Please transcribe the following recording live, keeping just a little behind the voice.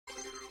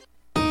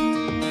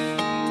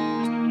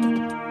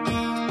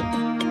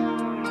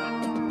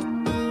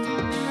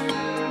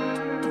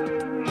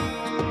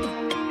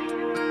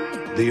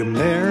The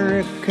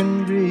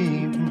American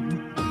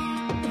dream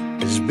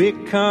has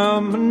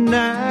become a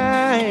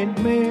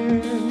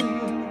nightmare.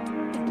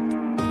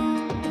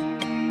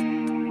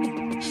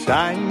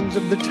 Signs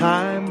of the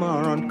time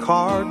are on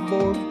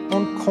cardboard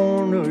on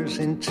corners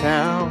in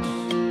town.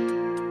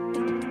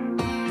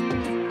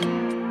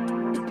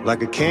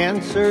 Like a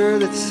cancer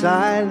that's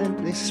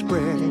silently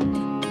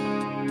spreading,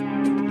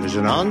 there's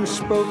an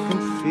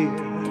unspoken fear.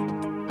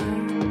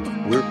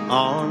 We're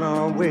on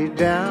our way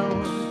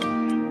down.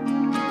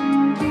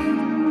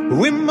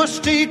 We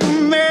must take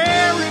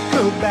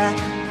America back,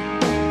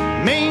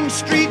 Main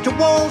Street to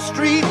Wall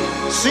Street,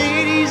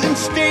 cities and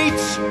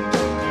states,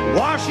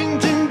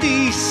 Washington,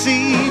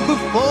 D.C.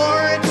 Before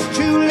it's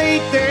too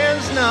late,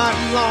 there's not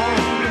long.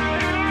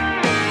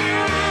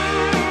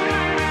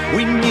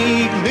 We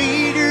need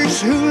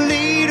leaders who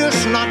lead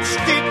us, not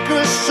stick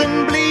us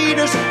and bleed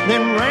us,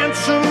 then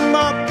ransom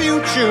our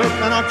future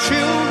and our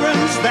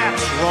children's,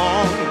 that's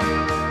wrong.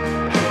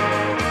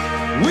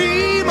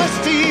 We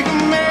must take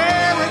America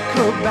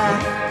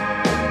back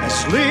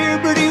as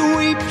liberty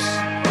weeps,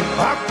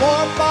 our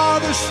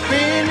forefathers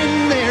spin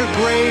in their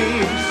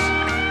graves.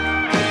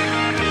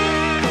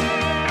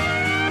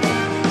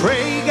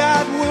 Pray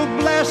God will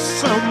bless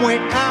some way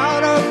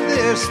out of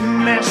this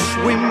mess.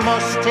 We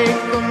must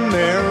take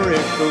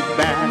America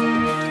back.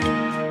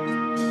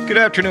 Good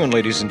afternoon,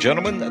 ladies and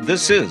gentlemen.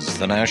 This is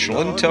the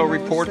National Intel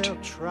Report.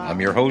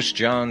 I'm your host,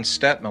 John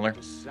Stadtmiller.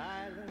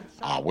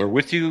 We're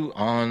with you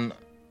on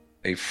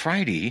a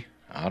Friday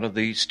out of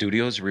the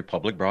studios of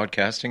Republic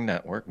Broadcasting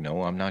Network.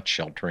 No, I'm not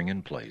sheltering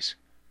in place.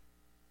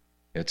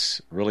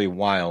 It's really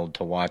wild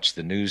to watch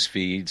the news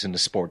feeds and the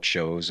sports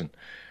shows, and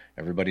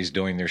everybody's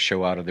doing their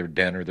show out of their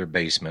den or their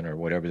basement or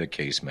whatever the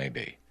case may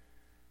be.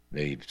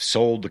 They've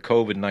sold the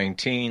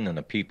COVID-19 and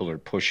the people are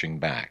pushing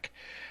back.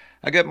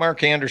 I got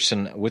Mark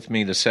Anderson with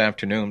me this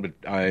afternoon, but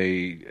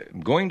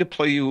I'm going to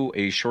play you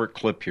a short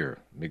clip here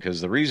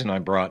because the reason I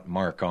brought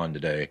Mark on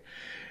today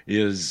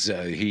is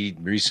he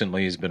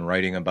recently has been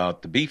writing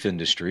about the beef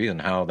industry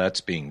and how that's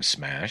being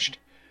smashed.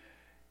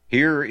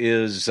 Here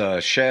is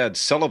Shad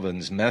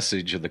Sullivan's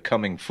message of the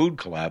coming food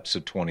collapse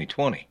of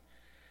 2020.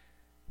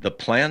 The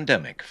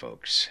plandemic,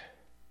 folks.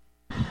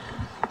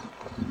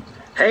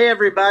 Hey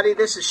everybody,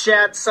 this is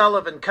Shad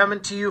Sullivan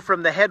coming to you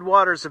from the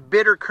headwaters of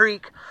Bitter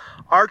Creek,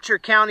 Archer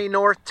County,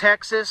 North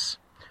Texas.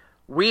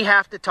 We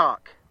have to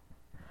talk.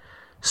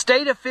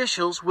 State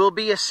officials will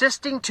be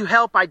assisting to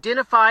help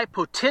identify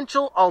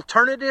potential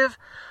alternative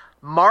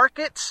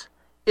markets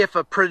if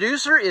a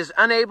producer is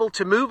unable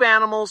to move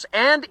animals,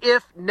 and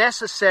if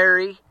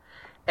necessary,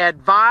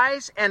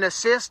 advise and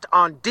assist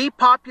on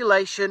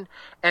depopulation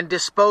and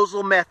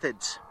disposal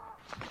methods.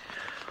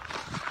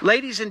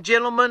 Ladies and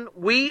gentlemen,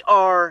 we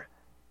are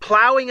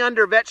plowing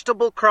under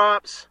vegetable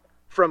crops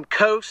from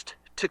coast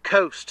to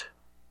coast.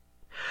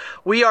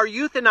 We are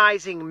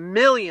euthanizing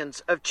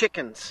millions of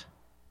chickens.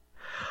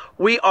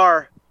 We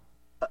are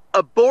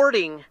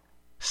aborting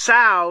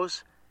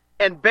sows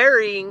and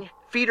burying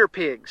feeder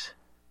pigs.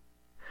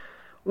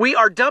 We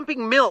are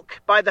dumping milk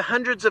by the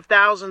hundreds of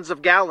thousands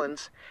of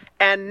gallons,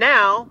 and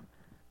now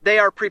they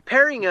are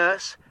preparing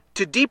us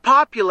to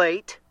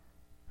depopulate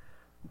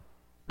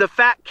the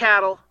fat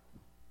cattle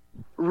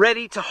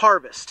ready to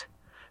harvest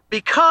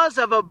because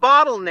of a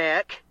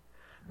bottleneck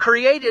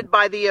created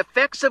by the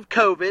effects of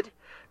COVID.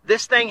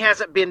 This thing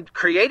hasn't been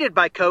created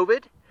by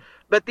COVID,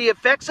 but the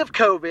effects of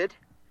COVID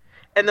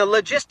and the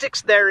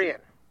logistics therein.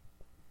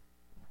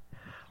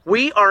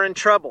 We are in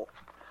trouble.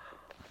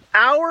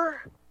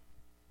 Our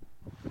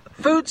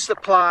food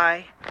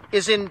supply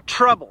is in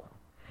trouble,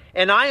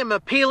 and I am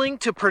appealing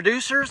to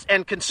producers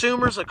and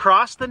consumers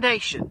across the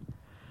nation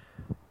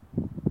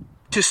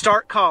to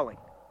start calling.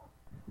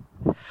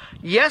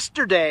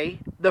 Yesterday,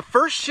 the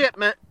first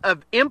shipment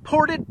of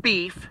imported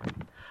beef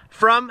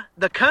from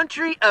the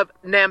country of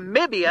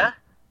Namibia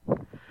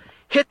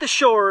hit the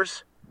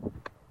shores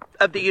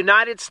of the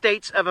United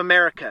States of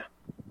America.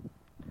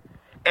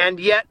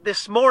 And yet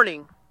this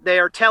morning, they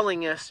are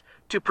telling us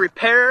to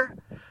prepare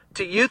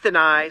to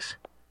euthanize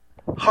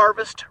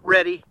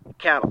harvest-ready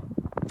cattle.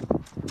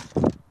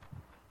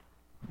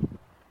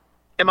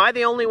 Am I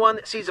the only one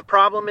that sees a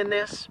problem in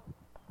this?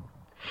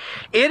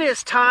 It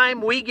is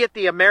time we get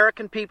the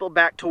American people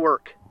back to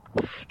work.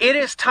 It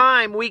is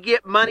time we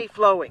get money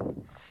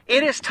flowing.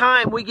 It is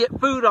time we get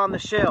food on the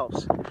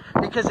shelves.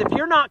 Because if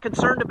you're not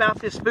concerned about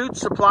this food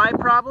supply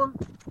problem,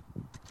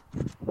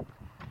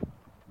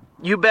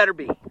 you better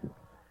be.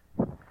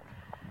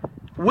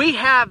 We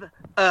have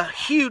a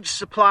huge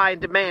supply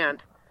and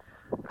demand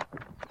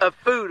of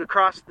food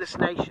across this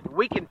nation.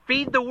 We can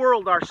feed the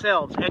world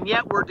ourselves, and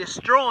yet we're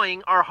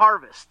destroying our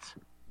harvests.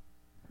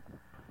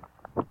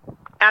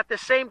 At the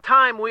same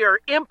time, we are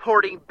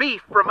importing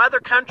beef from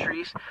other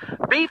countries,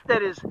 beef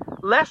that is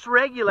less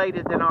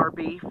regulated than our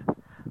beef,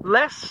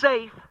 less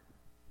safe,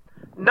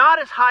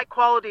 not as high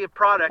quality of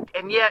product,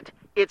 and yet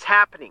it's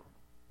happening.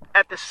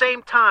 At the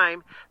same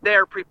time, they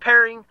are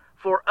preparing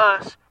for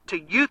us to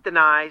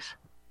euthanize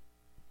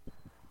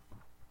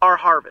our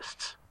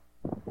harvests.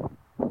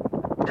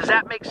 Does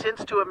that make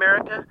sense to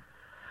America?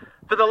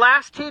 For the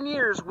last 10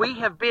 years, we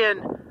have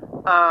been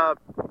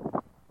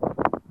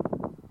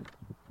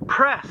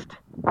pressed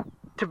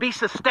to be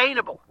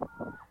sustainable.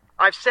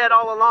 I've said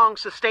all along,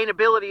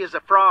 sustainability is a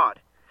fraud.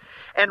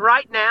 And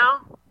right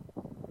now,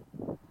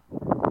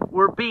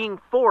 we're being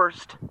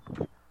forced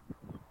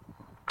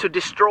to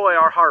destroy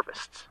our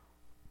harvests.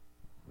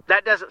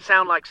 That doesn't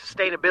sound like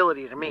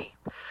sustainability to me.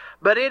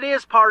 But it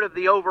is part of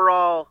the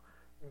overall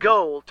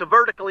goal to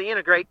vertically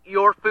integrate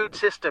your food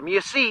system.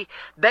 You see,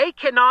 they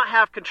cannot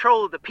have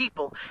control of the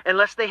people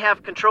unless they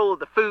have control of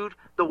the food,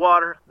 the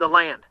water, the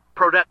land,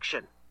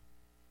 production.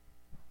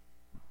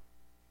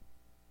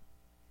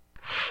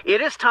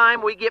 It is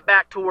time we get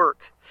back to work.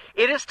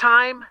 It is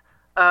time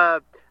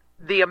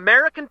the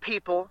American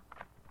people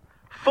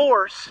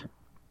force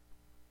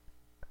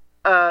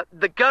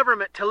the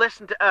government to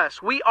listen to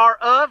us. We are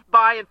of,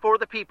 by, and for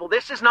the people.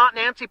 This is not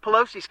Nancy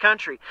Pelosi's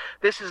country.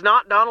 This is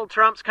not Donald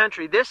Trump's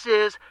country. This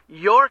is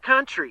your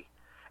country,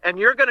 and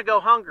you're going to go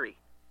hungry.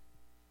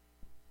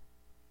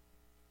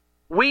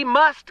 We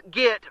must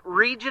get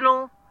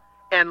regional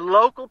and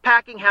local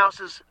packing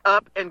houses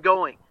up and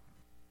going.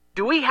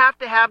 Do we have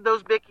to have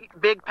those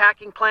big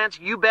packing plants?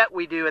 You bet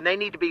we do, and they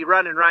need to be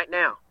running right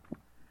now.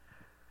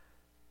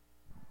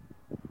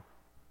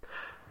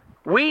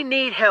 We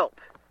need help.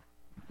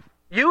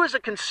 You as a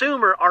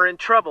consumer are in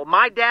trouble.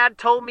 My dad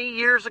told me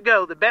years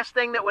ago the best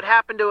thing that would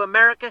happen to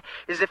America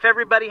is if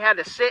everybody had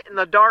to sit in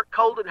the dark,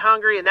 cold, and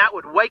hungry, and that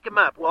would wake them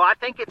up. Well, I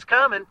think it's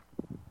coming.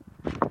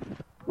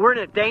 We're in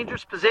a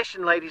dangerous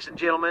position, ladies and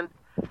gentlemen.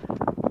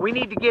 We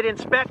need to get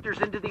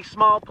inspectors into these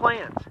small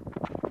plants.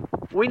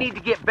 We need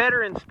to get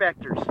better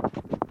inspectors.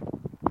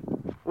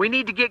 We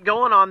need to get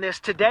going on this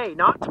today,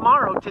 not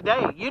tomorrow,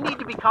 today. You need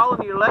to be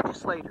calling your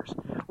legislators.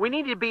 We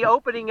need to be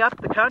opening up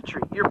the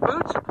country. Your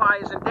food supply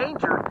is in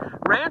danger.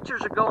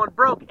 Ranchers are going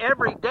broke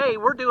every day.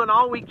 We're doing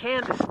all we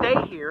can to stay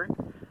here.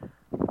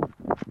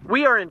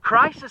 We are in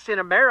crisis in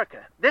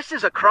America. This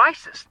is a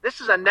crisis.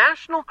 This is a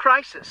national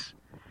crisis.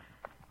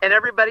 And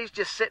everybody's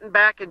just sitting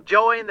back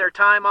enjoying their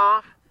time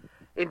off,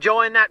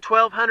 enjoying that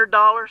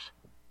 $1,200,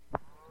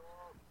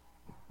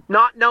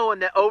 not knowing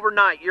that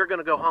overnight you're going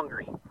to go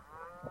hungry.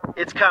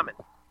 It's coming.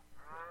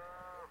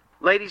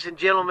 Ladies and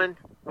gentlemen,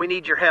 we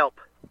need your help.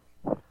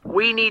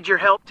 We need your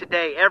help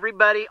today.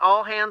 Everybody,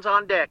 all hands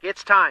on deck.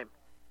 It's time.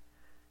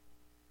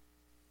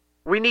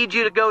 We need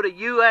you to go to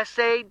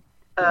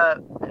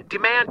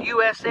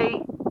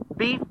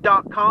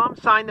demandUSAbeef.com,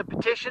 sign the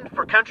petition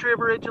for country of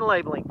origin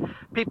labeling.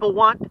 People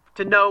want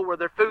to know where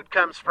their food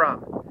comes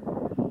from.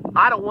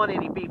 I don't want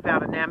any beef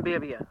out of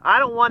Namibia. I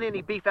don't want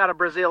any beef out of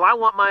Brazil. I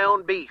want my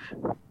own beef.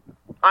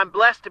 I'm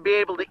blessed to be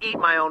able to eat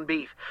my own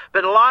beef.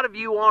 But a lot of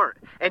you aren't.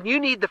 And you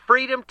need the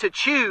freedom to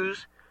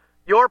choose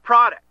your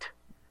product.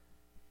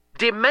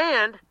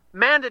 Demand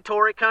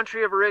mandatory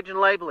country of origin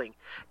labeling.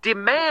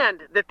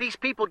 Demand that these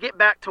people get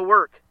back to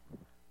work.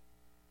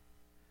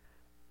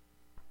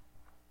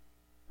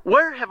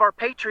 Where have our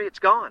patriots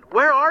gone?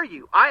 Where are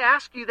you? I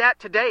ask you that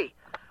today.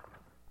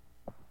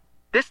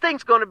 This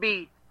thing's going to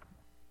be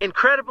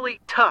incredibly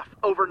tough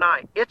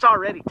overnight. It's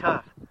already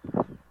tough.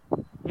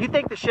 You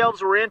think the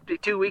shelves were empty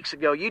 2 weeks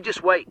ago. You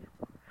just wait.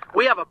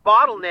 We have a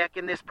bottleneck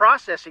in this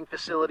processing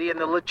facility and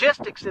the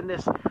logistics in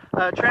this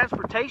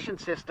transportation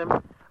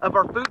system of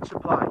our food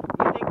supply.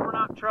 You think we're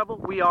not in trouble?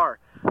 We are.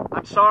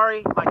 I'm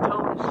sorry. My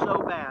tone is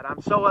so bad.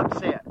 I'm so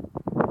upset.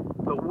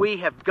 But we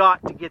have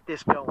got to get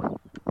this going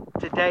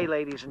today,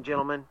 ladies and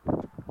gentlemen.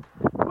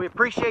 We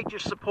appreciate your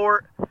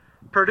support.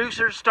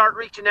 Producers, start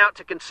reaching out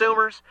to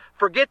consumers.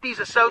 Forget these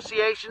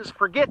associations.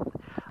 Forget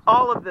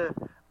all of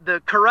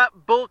the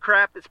corrupt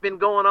bullcrap that's been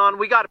going on.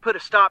 We got to put a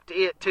stop to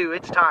it, too.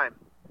 It's time.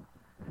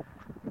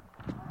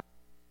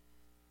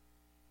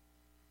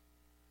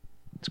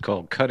 It's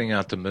called cutting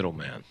out the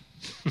middleman.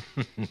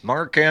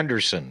 Mark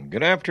Anderson,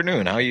 good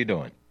afternoon. How you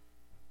doing?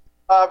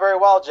 Very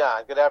well,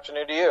 John. Good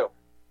afternoon to you.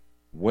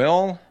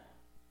 Well,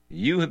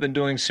 you have been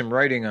doing some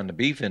writing on the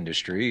beef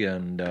industry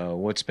and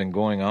what's been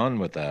going on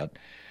with that.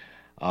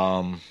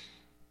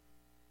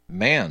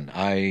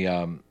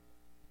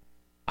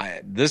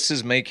 This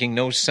is making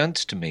no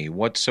sense to me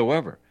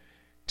whatsoever.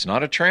 It's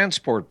not a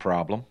transport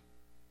problem.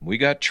 We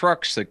got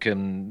trucks that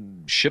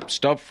can ship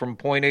stuff from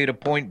point A to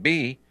point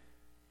B,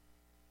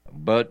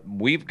 but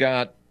we've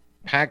got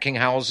packing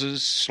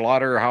houses,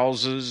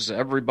 slaughterhouses,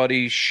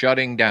 everybody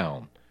shutting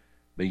down.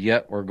 But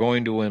yet we're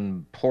going to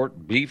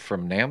import beef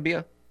from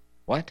Namibia?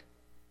 What?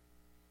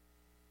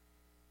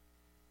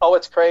 Oh,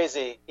 it's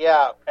crazy.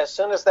 Yeah, as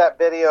soon as that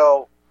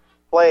video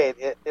played,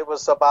 it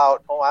was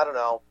about,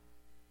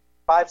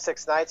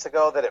 5-6 nights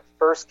ago that it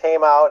first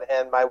came out,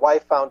 and my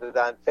wife found it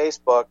on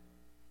Facebook,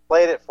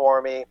 played it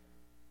for me,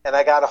 and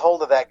I got a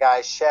hold of that guy,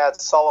 Shad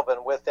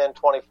Sullivan, within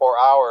 24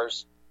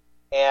 hours,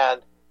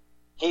 and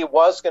he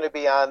was going to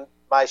be on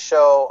my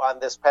show on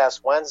this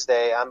past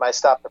Wednesday, on my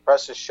Stop the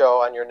Presses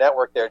show on your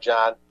network there,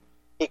 John.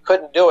 He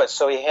couldn't do it,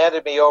 so he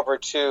handed me over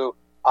to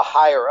a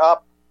higher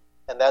up,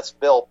 and that's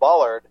Bill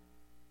Bullard.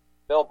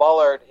 Bill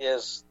Bullard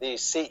is the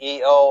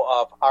CEO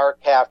of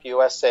RCAF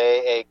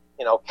USA, a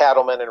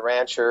cattleman and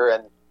rancher,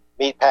 and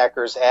Meat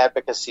Packers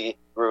Advocacy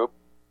Group,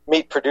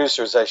 Meat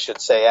Producers, I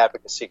should say,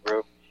 Advocacy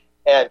Group.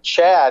 And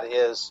Chad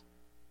is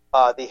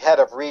the head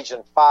of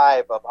Region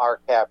 5 of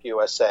RCAP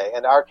USA.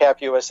 And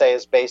RCAP USA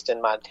is based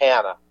in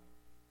Montana.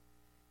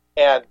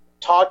 And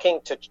talking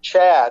to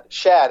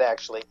Shad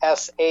actually,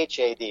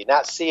 S-H-A-D,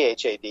 not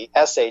C-H-A-D,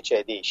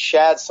 S-H-A-D,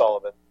 Shad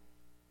Sullivan,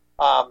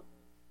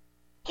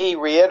 he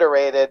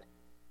reiterated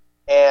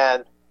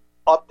and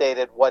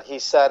updated what he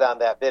said on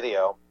that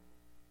video.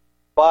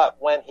 But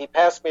when he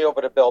passed me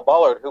over to Bill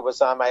Bullard, who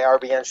was on my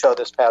RBN show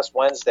this past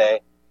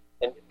Wednesday,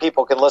 and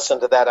people can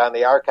listen to that on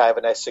the archive,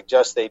 and I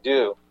suggest they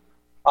do,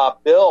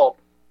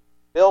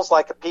 Bill's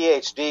like a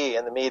PhD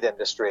in the meat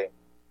industry.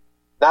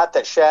 Not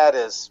that Shad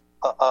is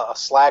a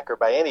slacker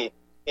by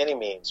any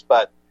means,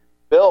 but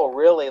Bill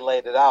really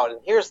laid it out. And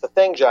here's the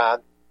thing,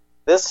 John,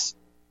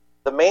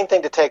 the main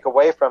thing to take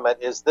away from it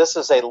is this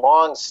is a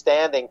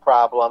long-standing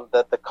problem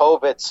that the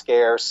COVID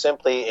scare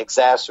simply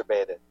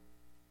exacerbated.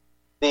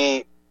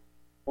 The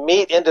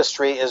meat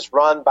industry is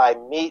run by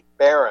meat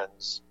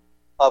barons,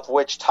 of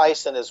which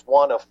Tyson is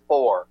one of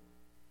 4.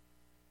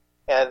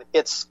 And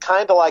it's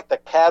kind of like the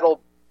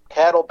cattle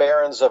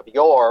barons of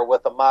yore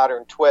with a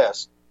modern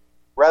twist.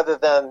 Rather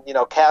than,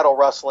 cattle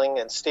rustling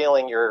and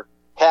stealing your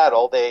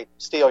cattle, they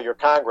steal your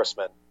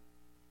congressman.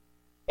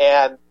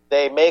 And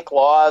they make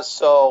laws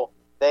so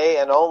they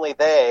and only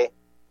they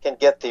can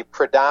get the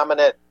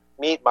predominant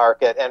meat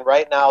market. And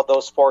right now,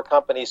 those 4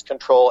 companies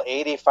control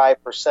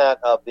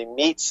 85% of the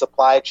meat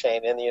supply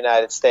chain in the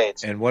United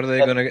States. And what are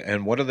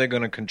they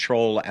going to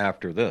control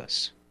after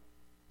this?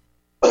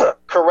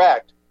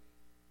 Correct.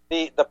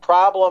 The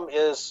problem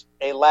is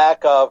a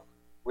lack of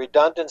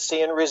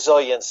redundancy and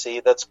resiliency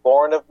that's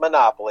born of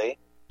monopoly,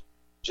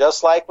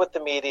 just like with the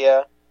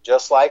media,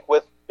 just like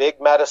with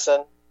big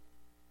medicine.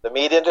 The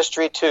meat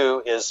industry,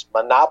 too, is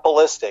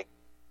monopolistic.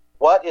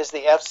 What is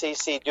the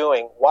FCC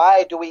doing?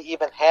 Why do we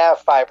even have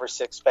 5 or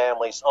 6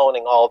 families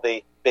owning all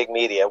the big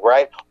media,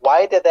 right?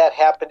 Why did that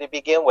happen to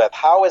begin with?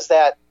 How is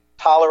that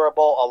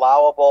tolerable,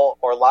 allowable,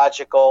 or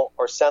logical,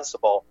 or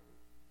sensible?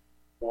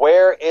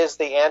 Where is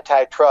the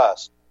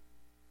antitrust?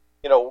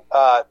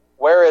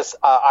 Where is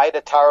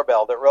Ida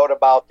Tarbell that wrote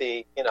about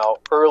the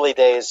early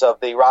days of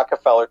the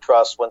Rockefeller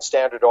Trust when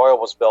Standard Oil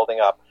was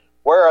building up?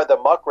 Where are the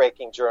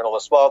muckraking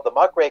journalists? Well, the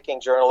muckraking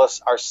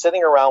journalists are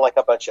sitting around like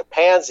a bunch of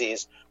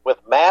pansies with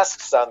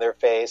masks on their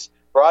face,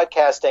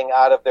 broadcasting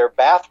out of their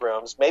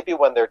bathrooms, maybe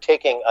when they're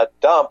taking a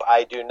dump.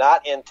 I do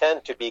not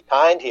intend to be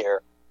kind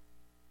here,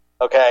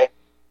 okay?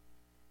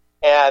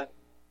 And,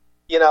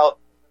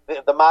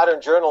 the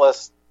modern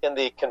journalist in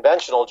the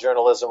conventional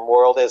journalism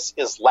world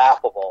is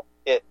laughable.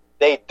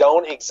 They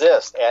don't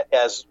exist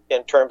as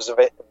in terms of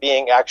it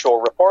being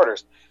actual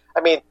reporters. I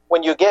mean,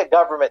 when you get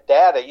government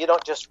data, you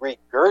don't just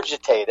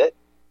regurgitate it.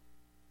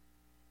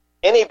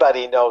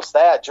 Anybody knows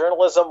that.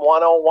 Journalism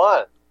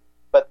 101.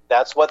 But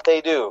that's what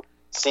they do.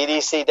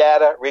 CDC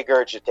data,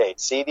 regurgitate.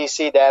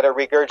 CDC data,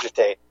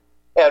 regurgitate.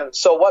 And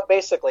so what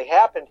basically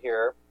happened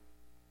here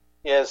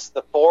is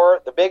the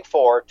big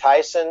 4,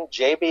 Tyson,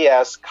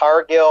 JBS,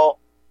 Cargill,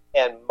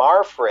 and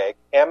Marfrig,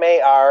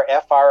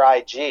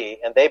 M-A-R-F-R-I-G,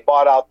 and they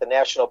bought out the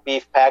National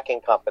Beef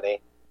Packing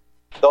Company.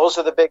 Those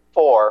are the big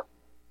 4.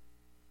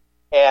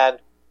 And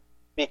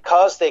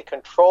because they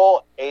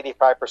control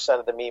 85%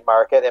 of the meat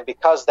market, and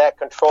because that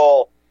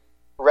control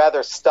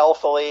rather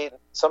stealthily,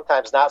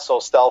 sometimes not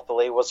so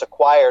stealthily, was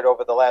acquired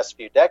over the last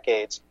few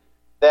decades,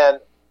 then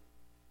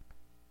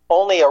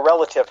only a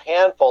relative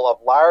handful of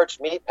large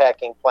meat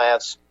packing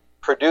plants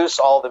produce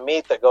all the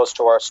meat that goes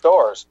to our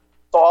stores.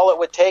 So all it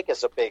would take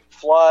is a big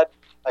flood,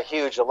 a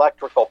huge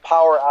electrical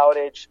power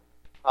outage,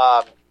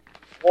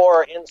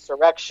 war,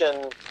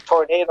 insurrection,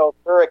 tornadoes,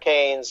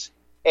 hurricanes,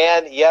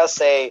 and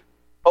yes, a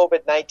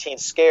COVID-19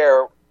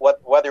 scare,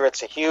 whether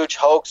it's a huge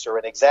hoax or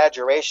an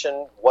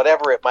exaggeration,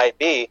 whatever it might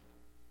be.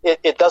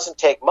 It doesn't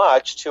take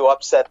much to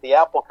upset the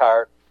apple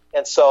cart.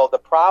 And so the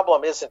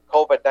problem isn't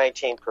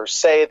COVID-19 per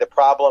se. The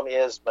problem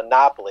is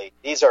monopoly.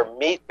 These are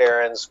meat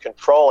barons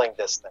controlling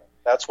this thing.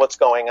 That's what's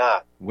going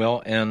on.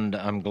 Well, and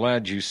I'm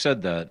glad you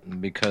said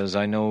that because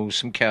I know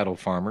some cattle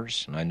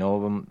farmers, and I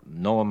know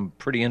them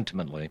pretty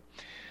intimately.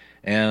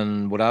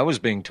 And what I was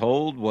being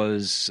told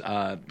was,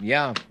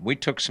 we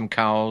took some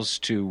cows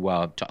to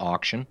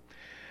auction.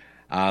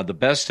 The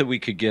best that we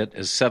could get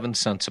is 7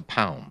 cents a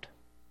pound.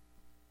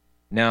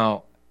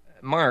 Now,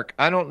 Mark,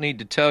 I don't need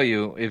to tell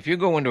you, if you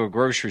go into a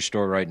grocery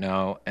store right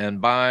now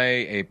and buy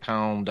a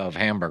pound of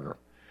hamburger,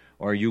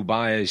 or you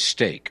buy a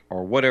steak,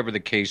 or whatever the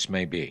case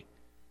may be,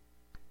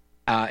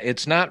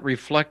 it's not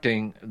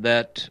reflecting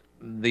that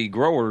the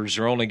growers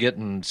are only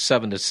getting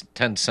 7 to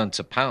 10 cents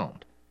a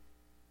pound.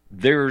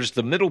 There's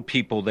the middle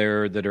people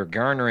there that are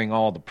garnering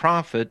all the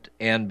profit,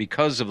 and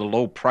because of the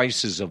low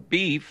prices of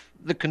beef,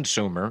 the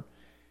consumer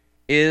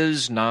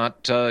is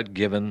not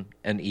given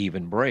an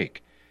even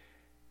break.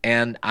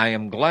 And I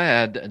am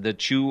glad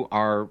that you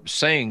are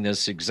saying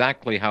this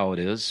exactly how it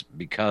is,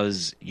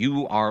 because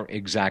you are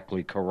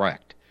exactly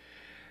correct.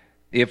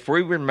 If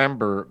we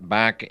remember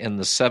back in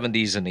the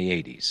 70s and the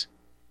 80s,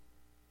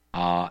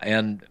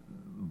 and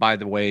by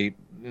the way,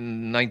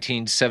 in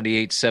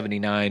 1978,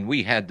 79,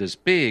 we had this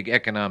big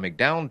economic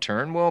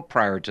downturn. Well,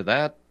 prior to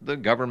that, the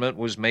government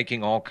was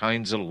making all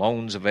kinds of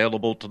loans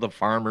available to the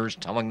farmers,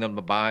 telling them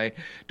to buy.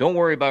 Don't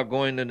worry about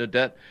going into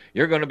debt.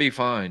 You're going to be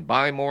fine.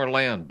 Buy more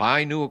land.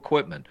 Buy new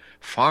equipment.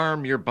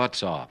 Farm your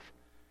butts off.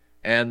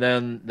 And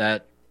then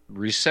that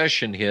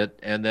recession hit,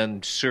 and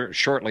then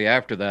shortly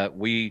after that,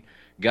 we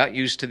got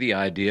used to the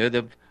idea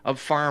of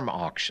farm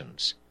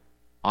auctions.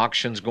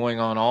 Auctions going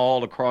on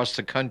all across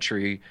the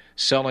country,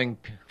 selling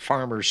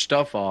farmers'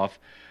 stuff off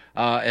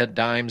at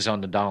dimes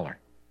on the dollar.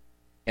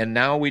 And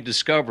now we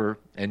discover,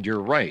 and you're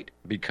right,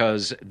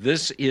 because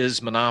this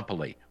is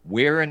monopoly.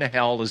 Where in the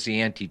hell is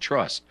the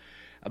antitrust?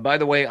 By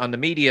the way, on the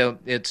media,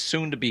 it's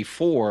soon to be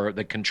Ford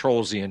that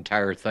controls the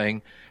entire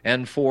thing,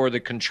 and Ford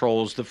that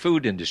controls the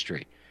food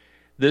industry.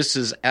 This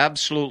is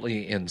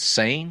absolutely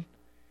insane.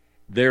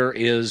 There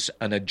is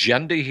an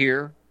agenda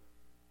here.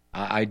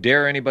 I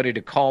dare anybody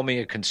to call me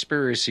a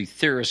conspiracy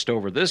theorist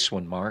over this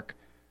one, Mark,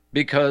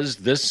 because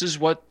this is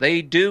what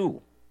they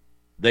do.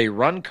 They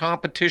run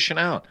competition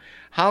out.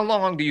 How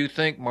long do you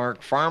think,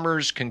 Mark,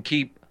 farmers can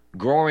keep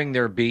growing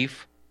their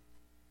beef,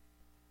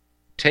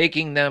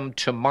 taking them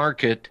to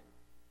market,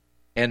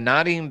 and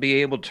not even be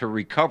able to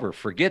recover?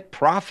 Forget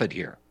profit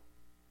here.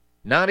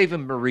 Not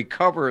even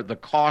recover the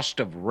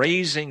cost of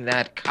raising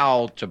that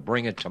cow to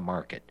bring it to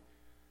market.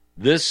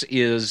 This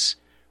is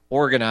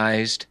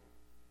organized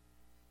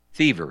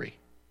thievery.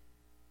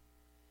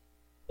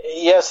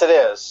 Yes, it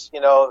is.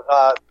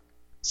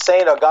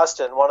 St.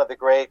 Augustine, one of the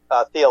great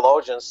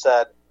theologians,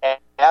 said,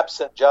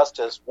 absent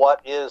justice,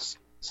 what is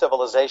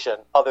civilization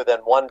other than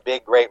one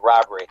big great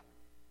robbery?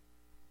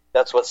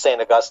 That's what St.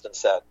 Augustine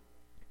said.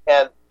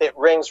 And it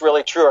rings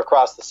really true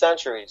across the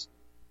centuries.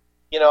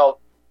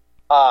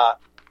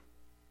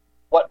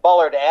 What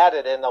Bullard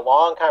added in a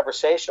long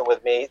conversation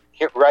with me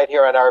right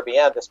here on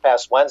RBN this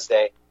past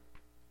Wednesday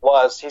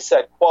was, he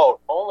said, quote,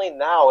 only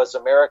now is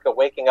America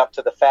waking up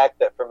to the fact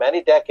that for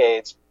many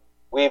decades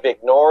we've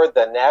ignored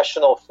the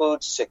national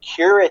food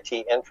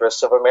security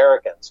interests of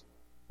Americans.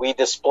 We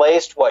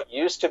displaced what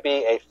used to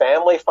be a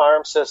family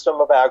farm system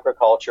of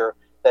agriculture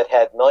that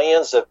had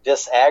millions of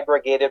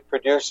disaggregated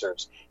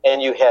producers,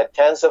 and you had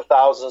tens of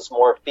thousands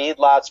more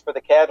feedlots for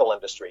the cattle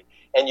industry,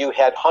 and you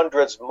had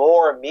hundreds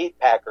more meat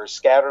packers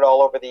scattered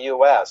all over the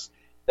U.S.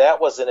 That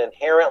was an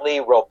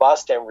inherently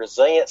robust and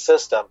resilient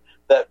system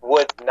that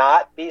would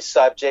not be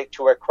subject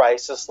to a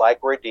crisis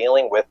like we're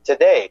dealing with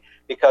today,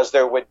 because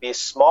there would be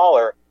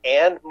smaller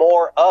and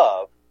more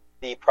of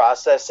the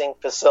processing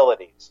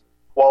facilities,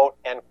 quote,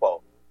 end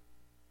quote.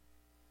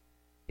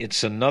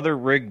 It's another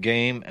rigged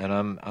game,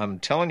 and I'm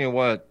telling you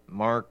what,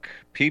 Mark,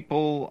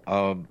 people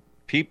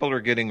are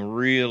getting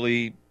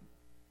really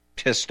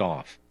pissed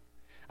off.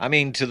 I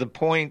mean, to the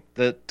point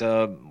that,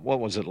 what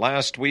was it,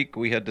 last week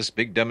we had this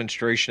big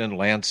demonstration in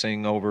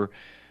Lansing over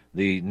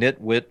the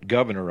nitwit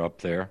governor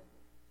up there.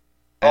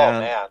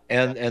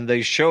 And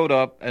they showed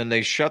up and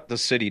they shut the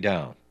city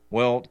down.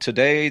 Well,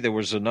 today there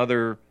was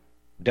another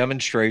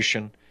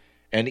demonstration,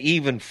 and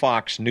even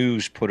Fox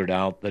News put it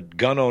out that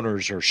gun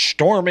owners are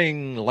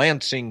storming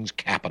Lansing's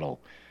Capitol.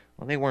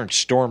 Well, they weren't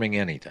storming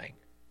anything.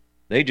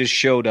 They just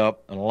showed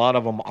up, and a lot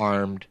of them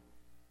armed.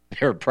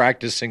 They're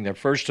practicing their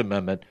First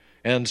Amendment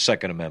and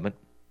Second Amendment.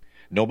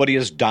 Nobody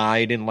has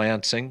died in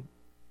Lansing.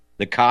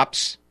 The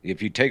cops,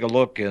 if you take a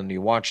look and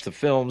you watch the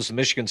films, the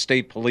Michigan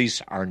State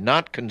Police are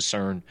not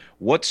concerned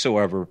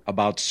whatsoever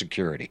about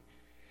security.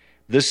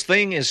 This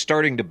thing is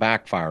starting to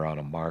backfire on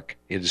them, Mark.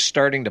 It is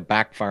starting to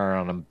backfire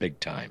on them big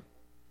time.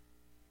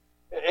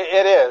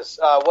 It is.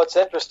 What's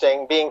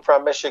interesting, being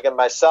from Michigan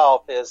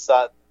myself, is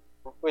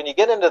when you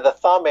get into the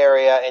Thumb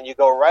area and you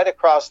go right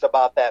across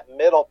about that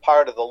middle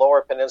part of the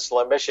lower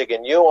peninsula of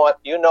Michigan, you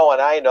know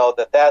and I know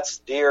that that's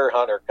deer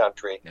hunter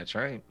country. That's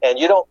right. And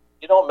you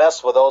don't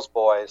mess with those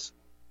boys.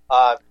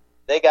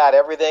 They got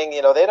everything.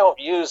 They don't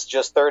use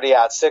just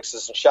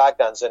 30-06s and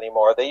shotguns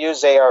anymore. They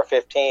use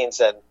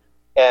AR-15s,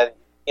 and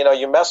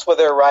you mess with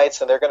their rights,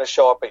 and they're going to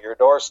show up at your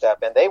doorstep.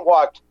 And they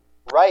walked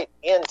right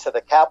into the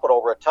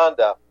Capitol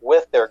Rotunda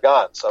with their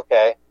guns,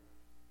 okay?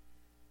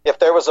 If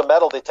there was a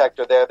metal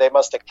detector there, they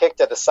must have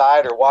kicked it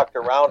aside or walked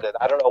around it.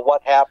 I don't know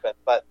what happened,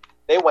 but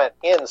they went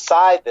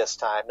inside this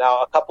time.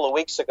 Now, a couple of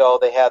weeks ago,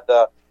 they had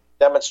the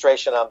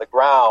demonstration on the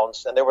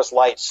grounds, and there was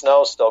light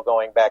snow still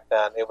going back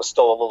then. It was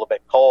still a little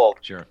bit cold.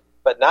 Sure.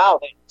 But now,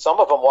 some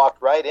of them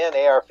walked right in,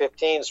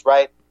 AR-15s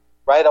right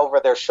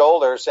over their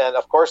shoulders, and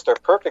of course, they're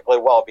perfectly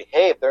well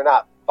behaved. They're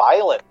not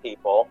violent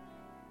people.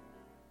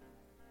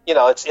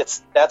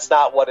 That's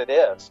not what it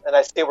is. And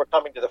I see we're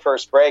coming to the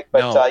first break,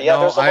 but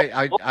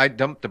I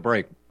dumped the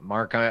break,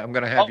 Mark. I'm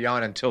going to have you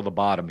on until the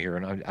bottom here,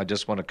 and I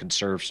just want to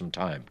conserve some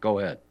time. Go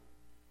ahead.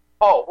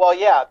 Oh, well,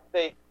 yeah.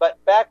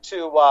 But back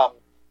to,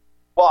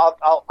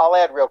 I'll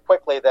add real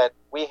quickly that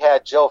we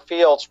had Joe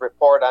Fields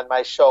report on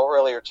my show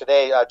earlier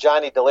today.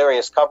 Johnny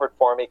Delirious covered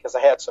for me because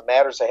I had some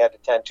matters I had to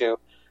tend to,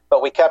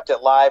 but we kept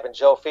it live, and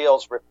Joe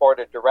Fields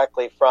reported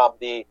directly from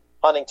the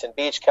Huntington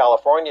Beach,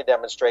 California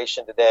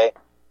demonstration today.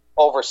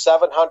 Over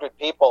 700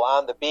 people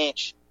on the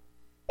beach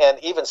And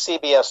even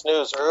CBS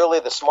News, early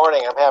this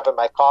morning, I'm having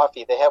my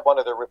coffee. They had one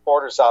of the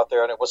reporters out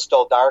there, and it was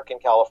still dark in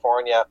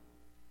California.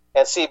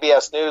 And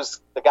CBS News,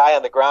 the guy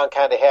on the ground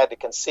kind of had to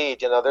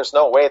concede, there's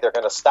no way they're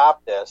going to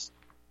stop this.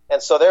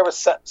 And so there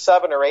was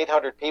 700 or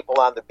 800 people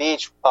on the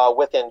beach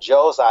within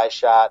Joe's eye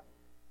shot.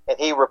 And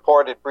he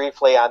reported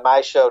briefly on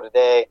my show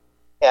today,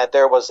 and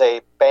there was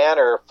a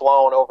banner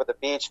flown over the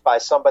beach by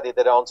somebody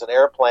that owns an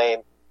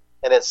airplane,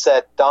 and it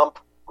said, "Dump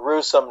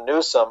Gruesome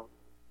Newsom,"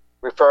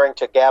 referring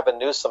to Gavin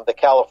Newsom, the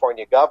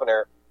California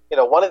governor.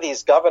 One of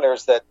these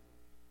governors that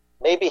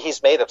maybe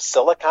he's made of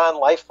silicon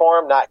life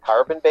form, not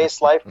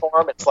carbon-based life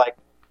form. It's like,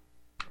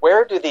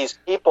 where do these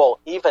people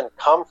even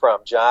come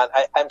from, John?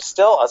 I'm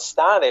still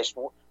astonished.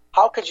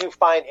 How could you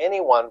find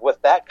anyone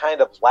with that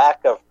kind of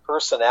lack of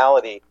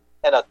personality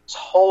and a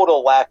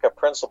total lack of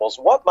principles?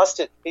 What must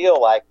it feel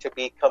like to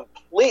be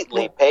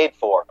completely paid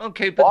for?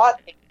 Okay, but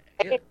bought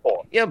and paid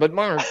for. Yeah, but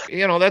Mark,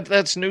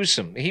 that's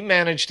Newsom. He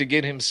managed to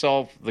get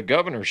himself the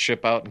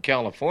governorship out in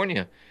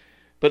California.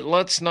 But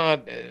let's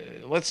not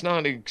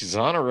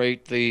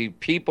exonerate the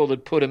people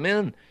that put him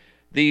in.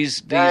 These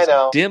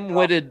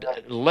dim-witted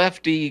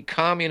lefty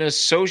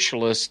communist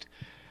socialists.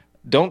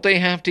 Don't they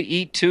have to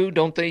eat too?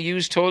 Don't they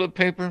use toilet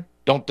paper?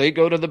 Don't they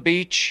go to the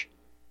beach?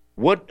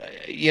 What,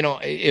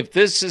 if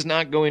this is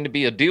not going to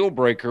be a deal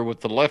breaker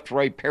with the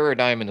left-right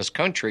paradigm in this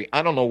country,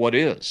 I don't know what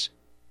is.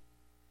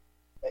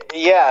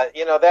 Yeah,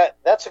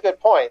 that's a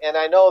good point. And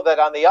I know that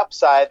on the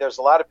upside, there's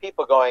a lot of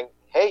people going,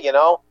 hey,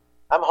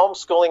 I'm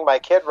homeschooling my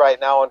kid right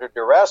now under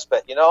duress,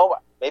 but,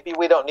 maybe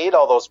we don't need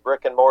all those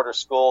brick and mortar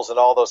schools and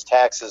all those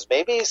taxes.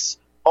 Maybe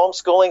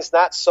homeschooling's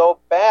not so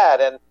bad.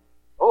 And,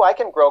 I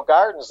can grow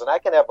gardens and I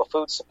can have a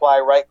food supply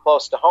right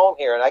close to home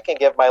here, and I can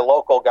give my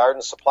local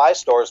garden supply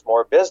stores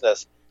more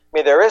business. I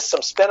mean, there is some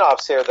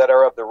spinoffs here that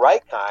are of the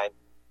right kind,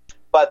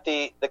 but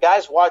the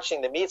guys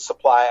watching the meat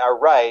supply are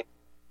right.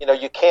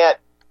 You can't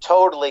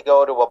totally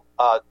go to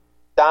a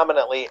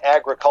dominantly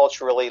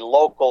agriculturally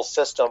local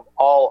system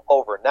all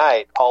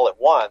overnight, all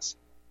at once.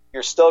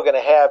 You're still going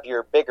to have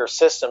your bigger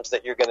systems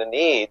that you're going to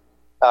need,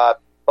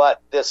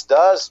 but this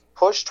does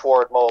push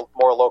toward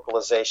more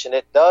localization.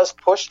 It does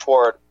push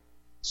toward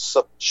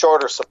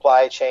shorter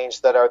supply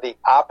chains that are the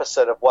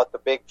opposite of what the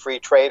big free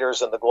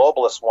traders and the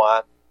globalists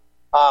want.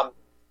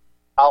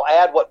 I'll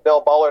add what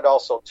Bill Bullard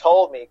also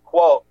told me,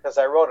 quote, because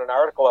I wrote an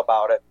article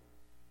about it.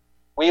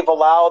 We've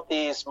allowed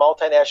these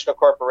multinational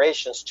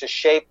corporations to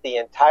shape the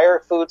entire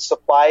food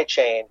supply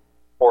chain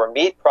for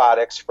meat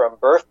products from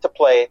birth to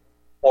plate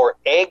or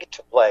egg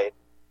to plate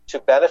to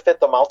benefit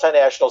the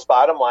multinationals'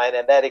 bottom line,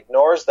 and that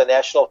ignores the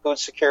national food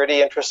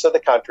security interests of the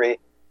country.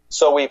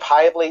 So we've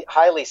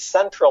highly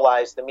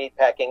centralized the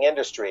meatpacking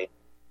industry.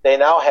 They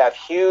now have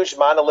huge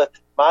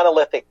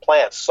monolithic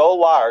plants so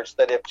large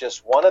that if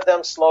just one of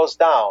them slows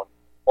down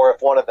or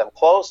if one of them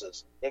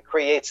closes, it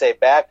creates a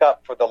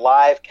backup for the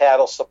live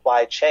cattle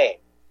supply chain,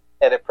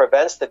 and it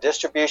prevents the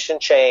distribution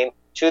chain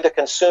to the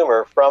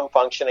consumer from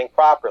functioning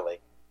properly.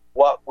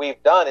 What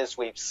we've done is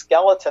we've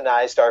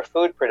skeletonized our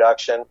food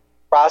production,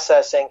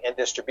 processing, and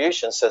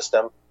distribution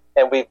system,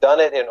 and we've done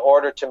it in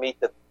order to meet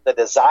the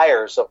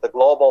desires of the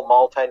global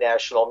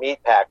multinational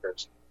meat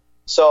packers.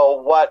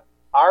 So what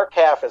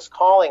RCAF is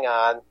calling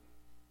on,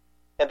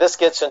 and this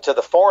gets into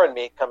the foreign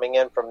meat coming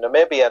in from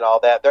Namibia and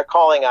all that, they're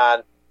calling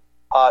on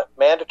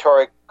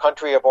mandatory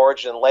country of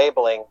origin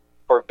labeling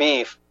for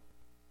beef.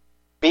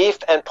 Beef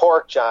and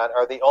pork, John,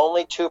 are the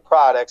only two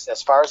products,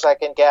 as far as I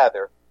can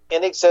gather,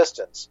 in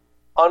existence.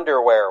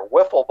 Underwear,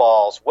 wiffle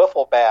balls,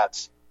 wiffle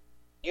bats,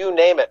 you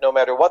name it, no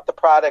matter what the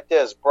product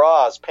is,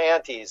 bras,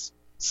 panties,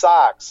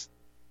 socks.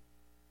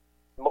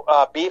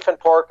 Beef and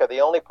pork are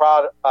the only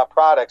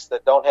products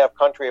that don't have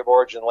country of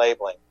origin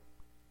labeling.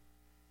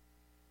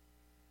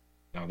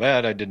 Now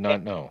that I did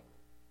not know.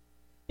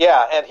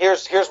 Yeah, and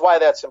here's why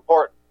that's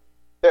important.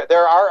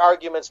 There are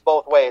arguments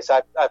both ways.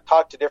 I've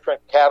talked to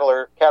different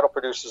cattle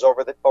producers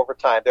over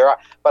time.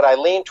 But I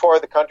lean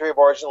toward the country of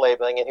origin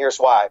labeling, and here's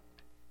why.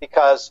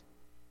 Because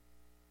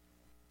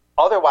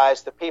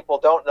otherwise, the people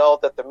don't know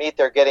that the meat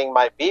they're getting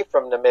might be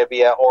from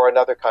Namibia or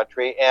another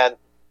country, and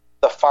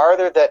the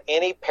farther that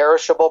any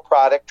perishable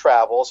product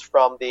travels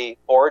from the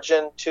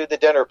origin to the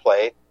dinner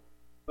plate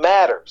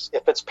matters.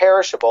 If it's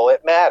perishable,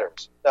 it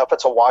matters. Now, if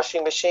it's a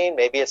washing machine,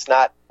 maybe it's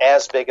not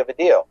as big of a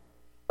deal.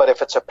 But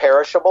if it's a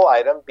perishable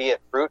item, be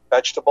it fruit,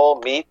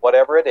 vegetable, meat,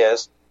 whatever it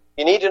is,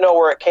 you need to know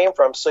where it came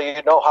from so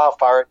you know how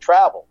far it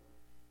traveled.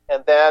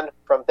 And then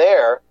from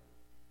there,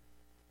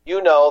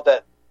 you know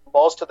that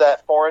most of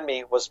that foreign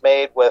meat was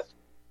made with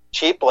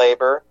cheap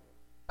labor,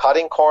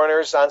 cutting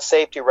corners on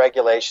safety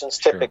regulations,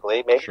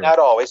 typically, maybe not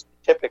always,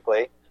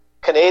 typically.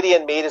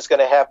 Canadian meat is going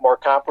to have more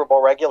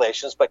comparable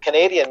regulations, but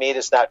Canadian meat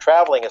is not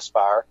traveling as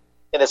far,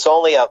 and it's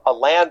only a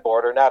land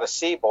border, not a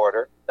sea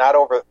border, not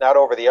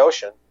over the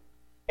ocean.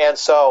 And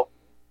so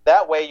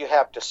that way you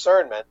have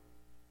discernment,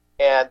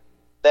 and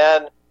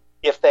then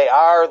if they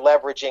are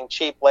leveraging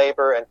cheap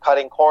labor and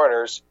cutting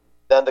corners,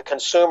 then the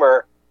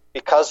consumer,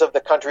 because of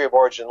the country of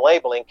origin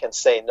labeling, can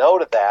say no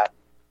to that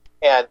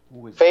and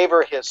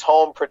favor his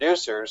home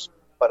producers,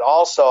 but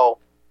also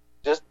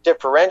just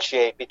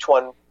differentiate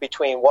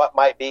between what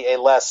might be a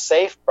less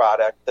safe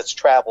product that's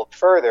traveled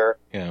further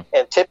and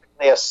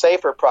typically a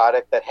safer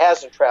product that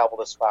hasn't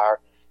traveled as far.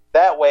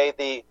 That way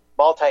the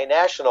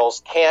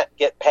multinationals can't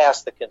get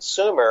past the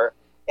consumer,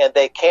 and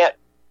they can't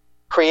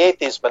create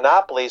these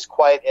monopolies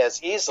quite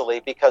as easily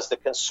because the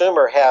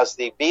consumer has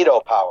the veto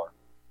power.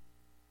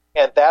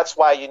 And that's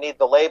why you need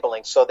the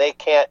labeling, so they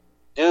can't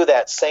do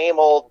that same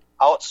old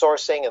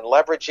outsourcing and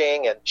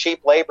leveraging and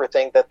cheap labor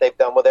thing that they've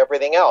done with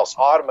everything else,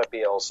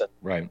 automobiles and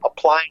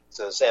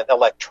appliances and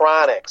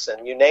electronics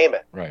and you name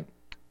it. Right.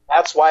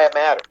 That's why it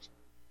matters.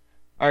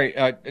 All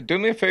right, do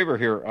me a favor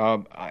here.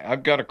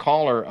 I've got a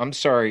caller. I'm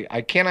sorry,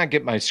 I cannot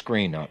get my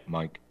screen up,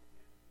 Mike.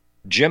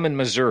 Jim in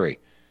Missouri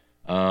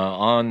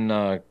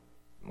on,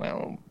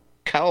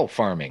 cow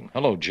farming.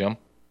 Hello, Jim.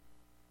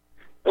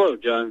 Hello,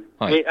 John.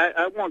 Hi. Hey,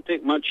 I won't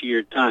take much of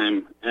your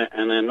time,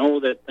 and I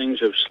know that things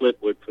have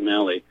slipped with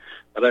Finelli,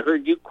 but I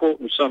heard you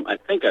quoting I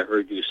think I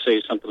heard you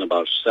say something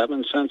about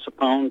 7 cents a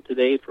pound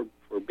today for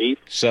beef.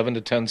 7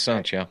 to 10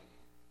 cents, yeah.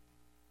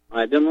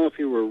 I don't know if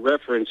you were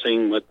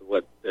referencing what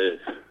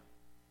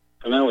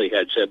Finelli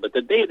had said, but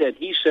the day that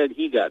he said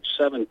he got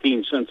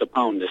 17 cents a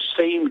pound, the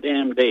same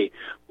damn day,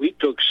 we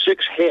took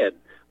 6 head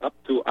up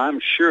to, I'm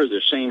sure,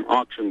 the same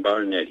auction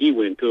barn that he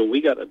went to, and we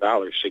got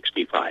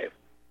 $1.65.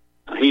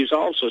 He's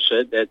also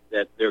said that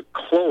they're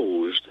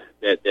closed,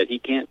 that he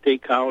can't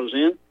take cows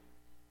in.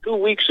 2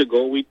 weeks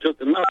ago, we took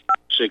another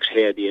 6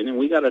 head in, and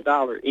we got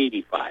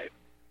 $1.85.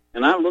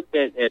 And I looked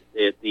at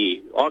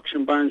the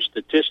auction barn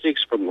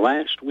statistics from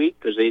last week,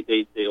 because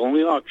they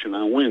only auction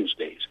on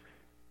Wednesdays,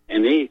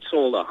 and they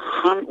sold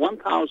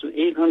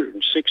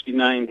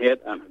 1,869 head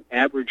on an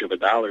average of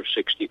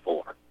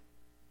 $1.64.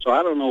 So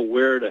I don't know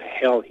where the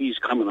hell he's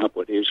coming up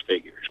with his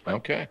figures.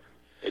 Okay.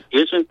 It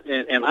isn't,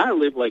 and I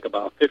live like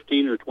about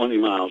 15 or 20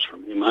 miles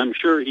from him. I'm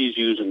sure he's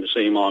using the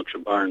same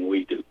auction barn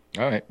we do.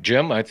 All right.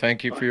 Jim, I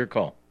thank you for your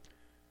call.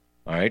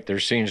 All right. There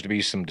seems to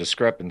be some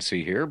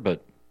discrepancy here,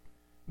 but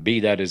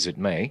be that as it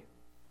may,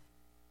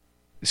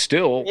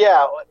 still.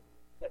 Yeah,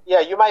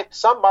 you might,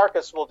 some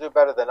markets will do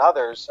better than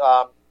others.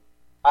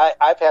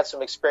 I've had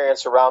some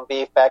experience around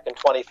beef back in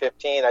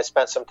 2015. I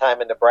spent some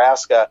time in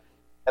Nebraska,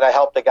 and I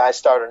helped a guy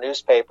start a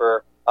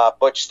newspaper,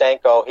 Butch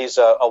Stanko. He's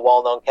a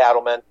well-known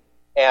cattleman.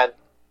 And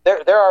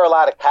there are a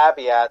lot of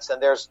caveats,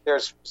 and there's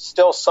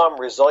still some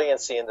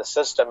resiliency in the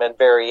system and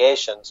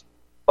variations.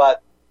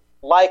 But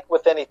like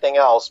with anything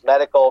else,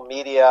 medical,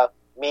 media,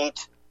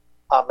 meat,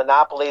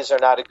 monopolies are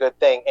not a good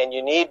thing. And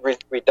you need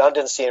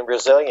redundancy and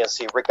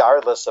resiliency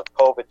regardless of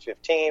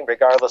COVID-15,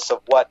 regardless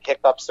of what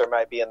hiccups there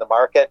might be in the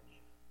market.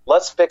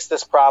 Let's fix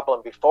this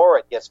problem before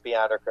it gets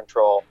beyond our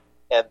control.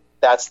 And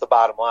that's the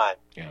bottom line.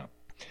 Yeah.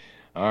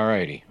 All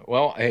righty.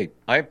 Well, hey,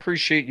 I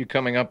appreciate you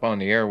coming up on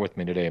the air with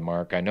me today,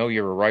 Mark. I know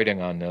you were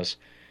writing on this,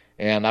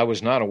 and I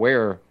was not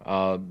aware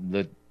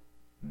that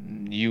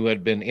you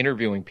had been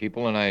interviewing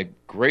people, and I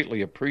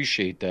greatly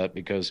appreciate that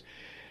because,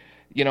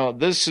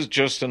 this is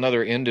just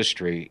another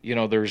industry.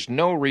 There's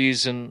no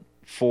reason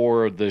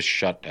for this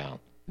shutdown.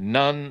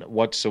 None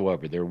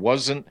whatsoever. There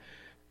wasn't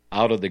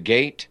out of the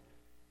gate.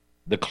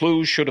 The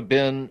clue should have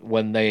been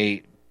when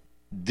they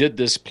did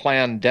this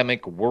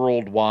pandemic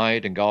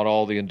worldwide and got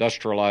all the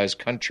industrialized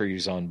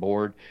countries on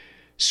board.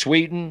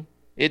 Sweden,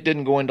 it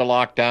didn't go into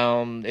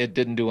lockdown. It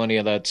didn't do any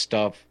of that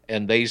stuff,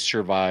 and they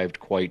survived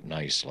quite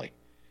nicely.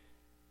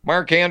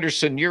 Mark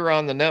Anderson, you're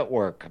on the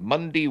network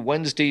Monday,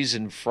 Wednesdays,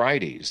 and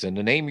Fridays. And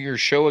the name of your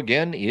show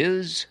again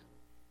is?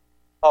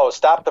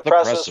 Stop the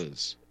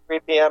Presses. 3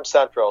 p.m.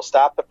 Central.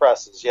 Stop the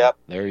presses. Yep.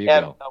 There you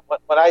go.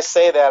 When I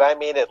say that, I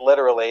mean it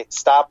literally.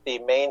 Stop the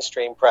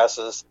mainstream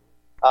presses.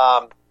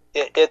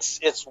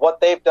 It's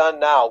what they've done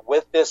now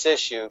with this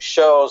issue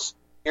shows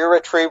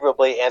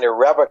irretrievably and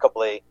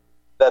irrevocably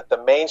that the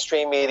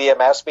mainstream media,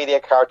 mass media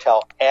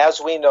cartel,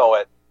 as we know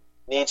it,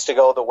 needs to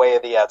go the way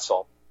of the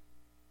Edsel.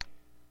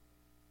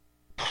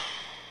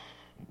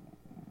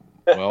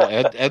 Well,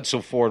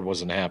 Edsel Ford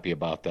wasn't happy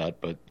about that,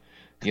 but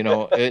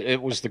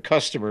it was the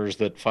customers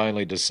that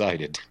finally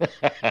decided.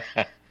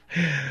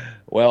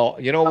 Well,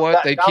 you know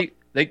what?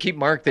 They keep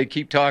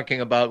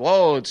talking about,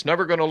 it's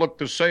never going to look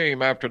the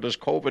same after this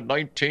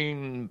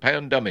COVID-19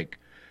 pandemic.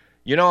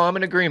 I'm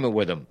in agreement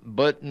with them,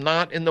 but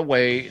not in the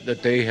way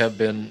that they have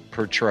been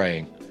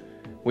portraying.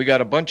 We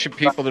got a bunch of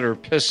people that are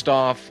pissed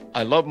off.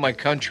 I love my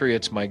country.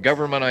 It's my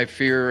government I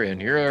fear,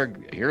 and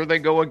here they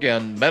go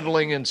again,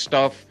 meddling in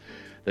stuff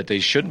that they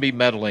shouldn't be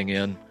meddling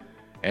in.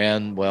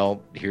 And,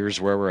 here's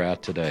where we're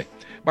at today.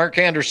 Mark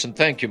Anderson,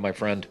 thank you, my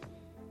friend.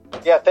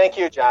 Yeah, thank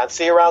you, John.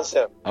 See you around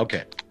soon.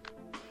 Okay.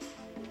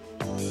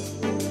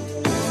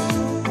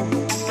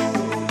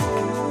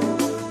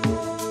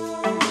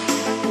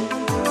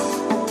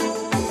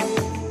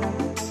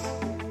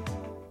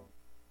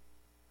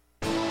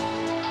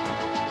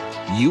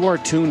 You are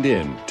tuned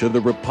in to the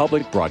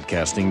Republic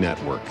Broadcasting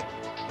Network.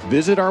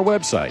 Visit our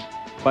website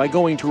by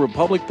going to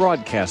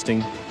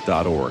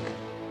republicbroadcasting.org.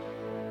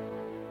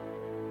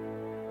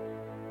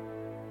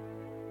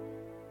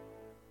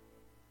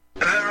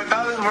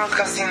 America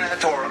Broadcasting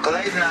Network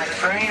late night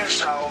premiere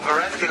show of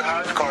Red Pill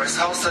Hardcore is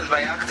hosted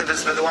by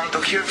activists that want to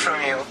hear from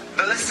you,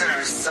 the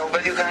listeners. So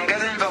that you can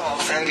get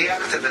involved in the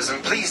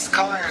activism, please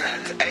call in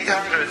at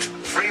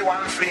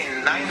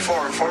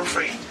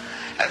 800-313-9443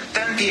 at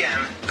 10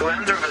 p.m. to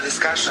enter the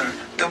discussion.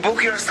 To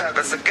book yourself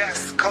as a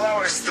guest, call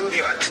our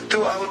studio at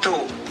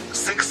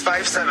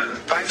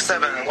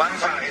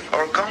 202-657-5715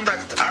 or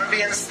contact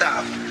RBN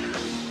staff.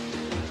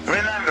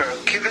 Remember,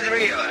 keep it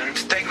real and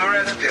take the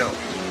red pill.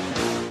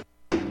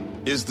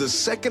 Is the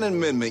Second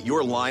Amendment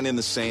your line in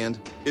the sand?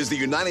 Is the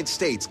United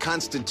States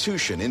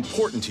Constitution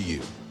important to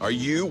you? Are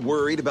you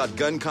worried about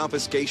gun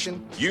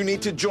confiscation? You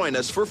need to join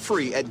us for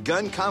free at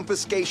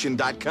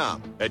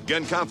gunconfiscation.com. At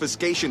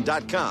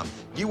gunconfiscation.com,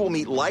 you will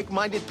meet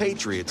like-minded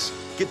patriots,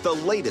 get the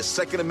latest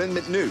Second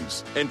Amendment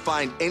news, and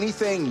find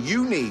anything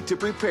you need to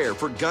prepare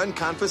for gun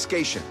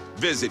confiscation.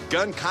 Visit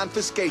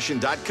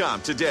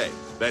gunconfiscation.com today.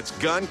 That's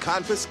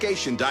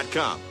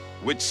gunconfiscation.com.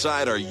 Which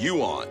side are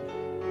you on?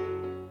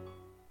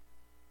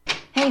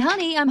 Hey,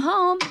 honey, I'm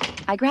home.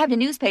 I grabbed a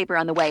newspaper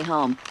on the way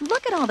home.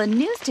 Look at all the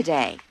news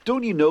today.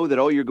 Don't you know that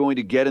all you're going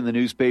to get in the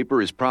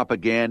newspaper is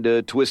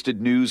propaganda,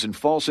 twisted news, and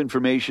false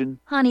information?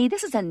 Honey,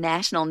 this is a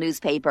national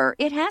newspaper.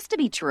 It has to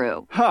be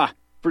true. Ha!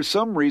 For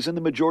some reason,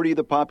 the majority of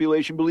the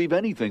population believe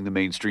anything the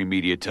mainstream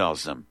media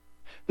tells them.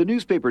 The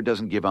newspaper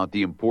doesn't give out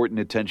the important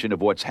attention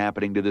of what's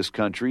happening to this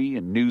country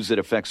and news that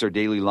affects our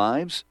daily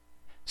lives.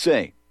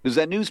 Say, does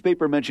that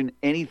newspaper mention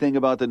anything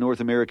about the North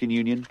American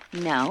Union?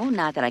 No,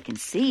 not that I can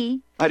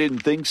see. I didn't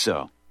think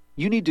so.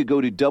 You need to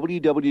go to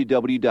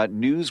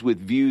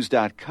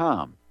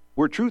www.newswithviews.com,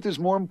 where truth is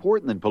more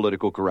important than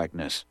political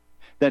correctness.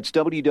 That's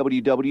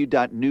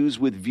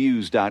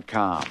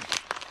www.newswithviews.com.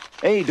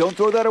 Hey, don't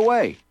throw that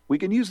away. We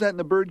can use that in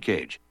the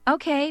birdcage.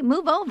 Okay,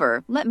 move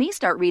over. Let me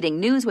start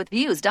reading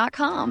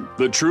newswithviews.com.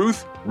 The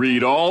truth?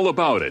 Read all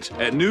about it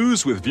at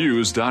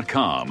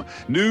newswithviews.com.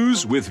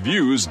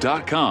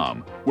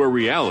 Newswithviews.com, where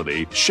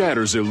reality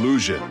shatters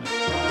illusion.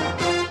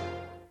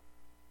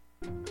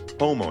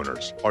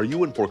 Homeowners, are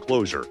you in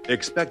foreclosure,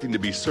 expecting to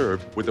be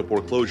served with a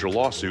foreclosure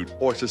lawsuit,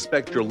 or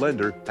suspect your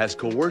lender has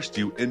coerced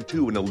you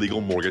into an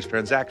illegal mortgage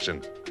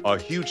transaction? A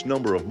huge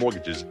number of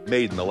mortgages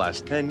made in the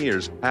last 10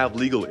 years have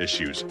legal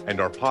issues and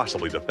are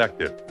possibly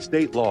defective.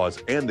 State laws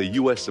and the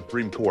U.S.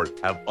 Supreme Court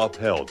have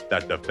upheld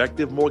that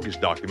defective mortgage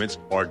documents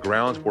are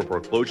grounds for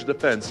foreclosure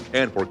defense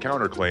and for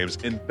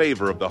counterclaims in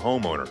favor of the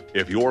homeowner.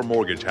 If your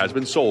mortgage has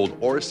been sold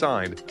or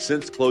assigned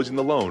since closing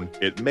the loan,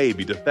 it may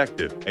be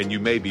defective and you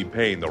may be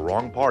paying the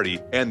wrong party,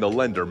 and the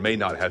lender may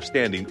not have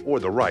standing or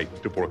the right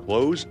to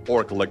foreclose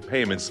or collect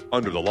payments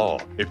under the law.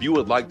 If you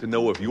would like to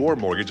know if your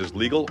mortgage is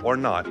legal or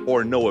not,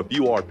 or know if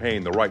you are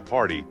paying the right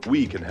party,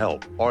 we can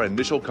help. Our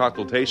initial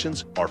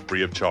consultations are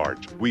free of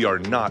charge. We are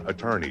not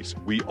attorneys.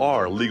 We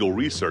are legal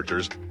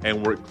researchers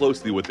and work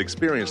closely with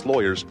experienced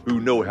lawyers who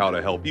know how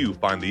to help you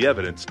find the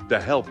evidence to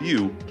help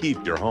you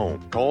keep your home.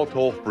 Call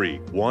toll-free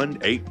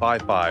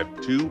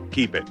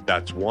 1-855-2-KEEP-IT.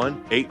 That's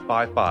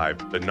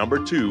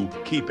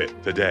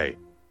 1-855-2-KEEP-IT today.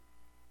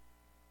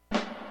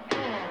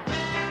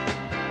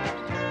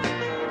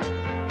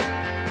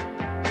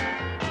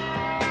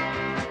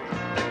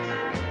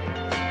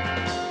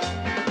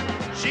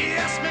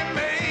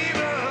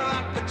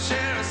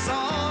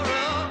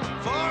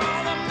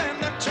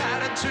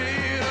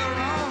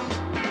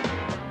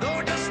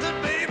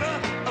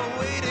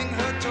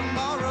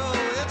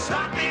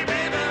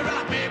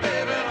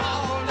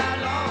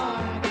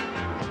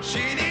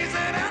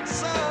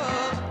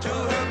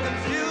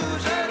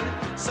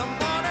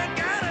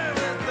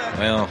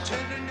 Well,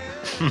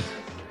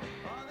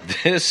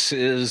 this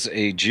is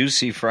a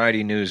juicy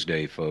Friday news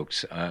day,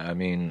 folks. I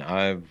mean,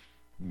 I've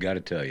got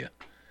to tell you.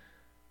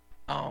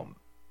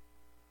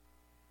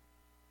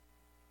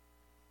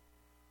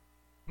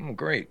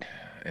 Great.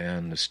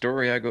 And the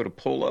story I go to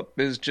pull up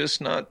is just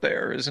not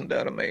there. Isn't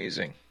that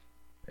amazing?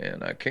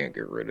 And I can't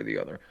get rid of the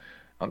other.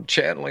 I'm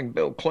channeling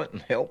Bill Clinton.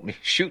 Help me.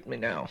 Shoot me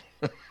now.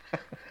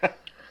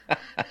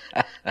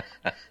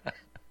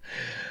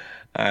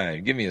 All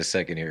right, give me a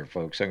second here,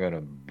 folks. I'm going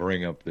to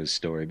bring up this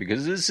story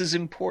because this is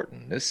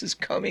important. This is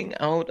coming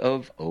out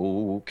of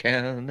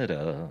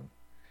Canada.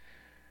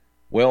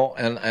 Well,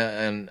 and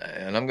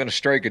I'm going to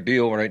strike a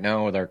deal right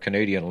now with our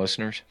Canadian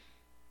listeners.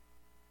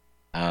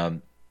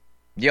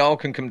 Y'all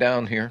can come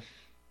down here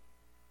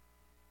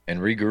and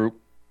regroup,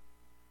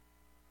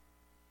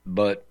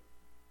 but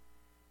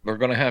we're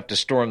going to have to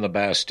storm the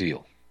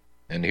Bastille.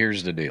 And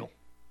here's the deal.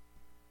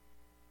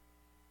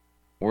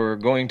 We're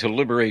going to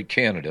liberate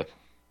Canada,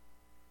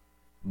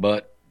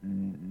 but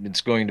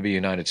it's going to be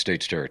United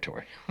States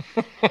territory.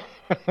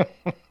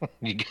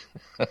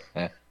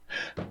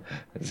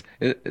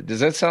 Does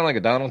that sound like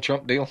a Donald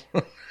Trump deal?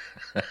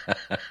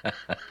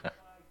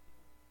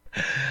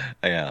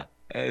 Yeah,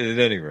 at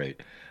any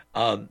rate.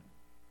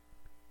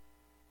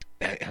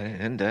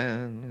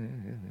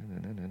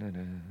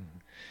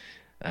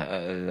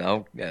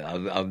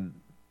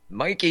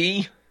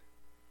 Mikey,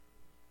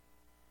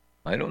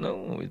 I don't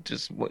know. It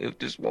just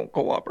won't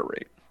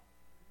cooperate.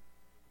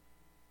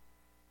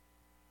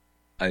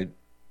 Hey,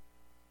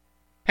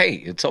 Hey,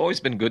 it's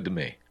always been good to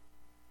me.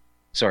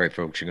 Sorry,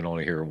 folks, you can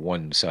only hear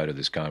one side of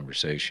this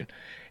conversation.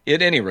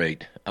 At any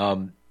rate,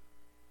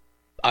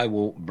 I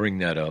will bring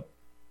that up.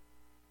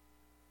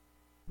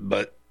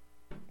 But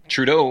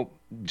Trudeau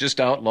just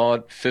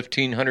outlawed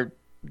 1,500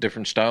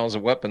 different styles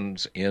of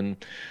weapons in,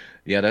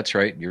 yeah, that's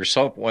right, your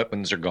assault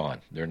weapons are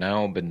gone. They're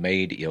now been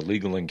made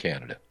illegal in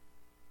Canada.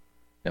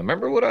 Now,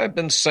 remember what I've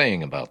been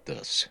saying about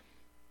this.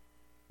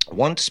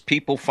 Once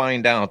people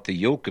find out the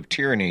yoke of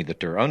tyranny that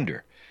they're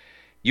under,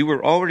 you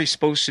were already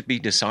supposed to be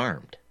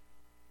disarmed.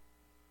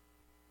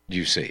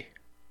 You see.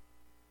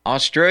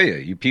 Australia,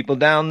 you people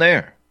down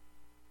there.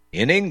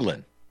 In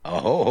England.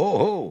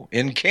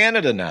 In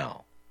Canada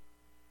now.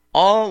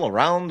 All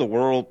around the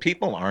world,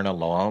 people aren't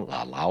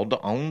allowed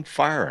to own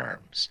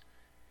firearms.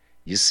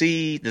 You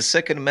see, the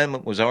Second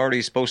Amendment was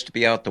already supposed to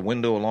be out the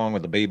window along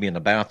with the baby in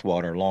the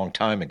bathwater a long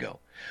time ago.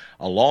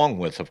 Along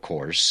with, of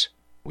course,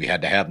 we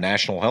had to have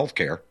national health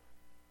care.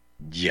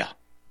 Yeah,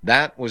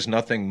 that was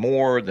nothing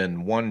more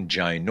than one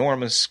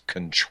ginormous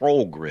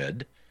control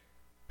grid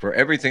for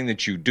everything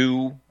that you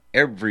do,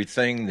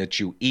 everything that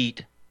you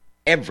eat,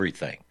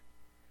 everything.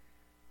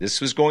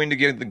 This was going to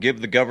give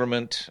the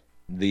government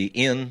the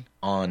in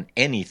on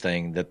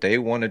anything that they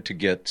wanted to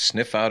get,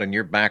 sniff out in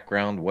your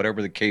background,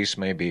 whatever the case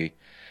may be.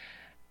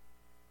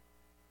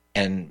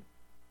 And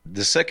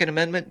the Second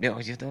Amendment,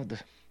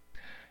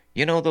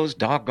 you know those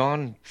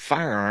doggone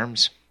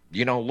firearms.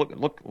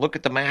 Look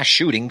at the mass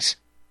shootings.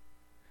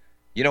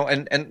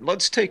 And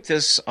let's take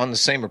this on the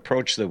same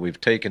approach that we've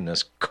taken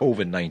this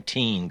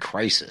COVID-19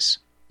 crisis.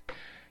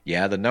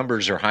 Yeah, the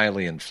numbers are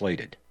highly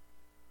inflated.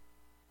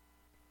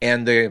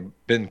 And they've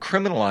been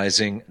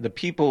criminalizing the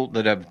people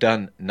that have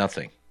done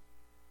nothing.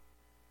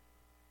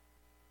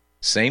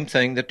 Same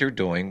thing that they're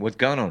doing with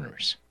gun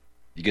owners.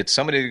 You get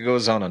somebody that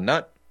goes on a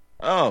nut,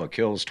 it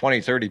kills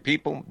 20, 30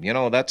 people.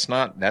 That's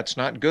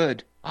not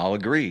good. I'll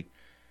agree.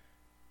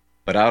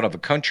 But out of a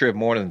country of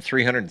more than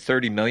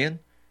 330 million,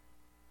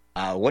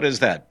 what is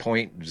that?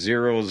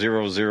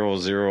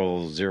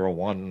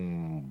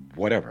 0.000001,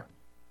 whatever.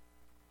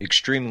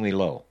 Extremely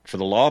low. For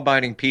the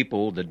law-abiding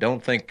people that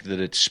don't think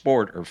that it's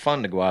sport or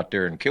fun to go out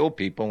there and kill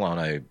people on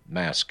a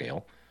mass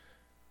scale,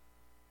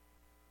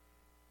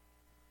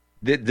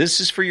 this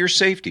is for your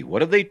safety.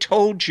 What have they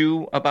told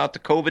you about the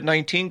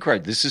COVID-19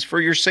 crisis? This is for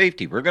your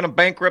safety. We're going to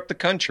bankrupt the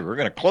country. We're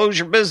going to close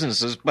your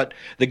businesses, but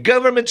the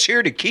government's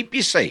here to keep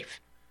you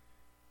safe.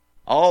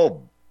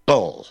 Oh,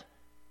 bull.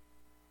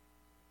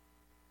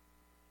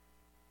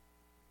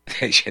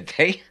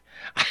 I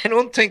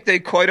don't think they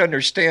quite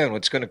understand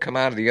what's going to come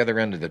out of the other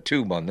end of the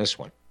tube on this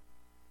one.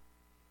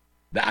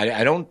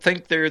 I don't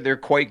think they're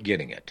quite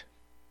getting it.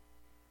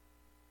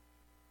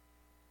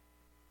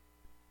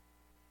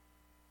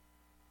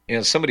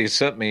 Somebody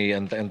sent me,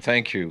 and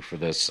thank you for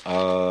this.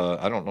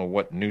 I don't know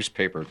what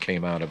newspaper it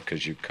came out of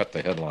because you cut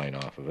the headline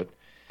off of it.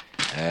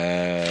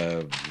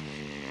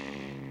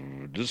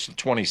 This is the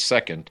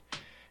 22nd,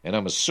 and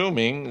I'm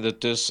assuming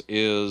that this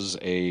is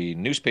a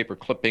newspaper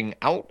clipping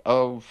out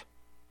of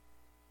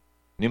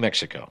New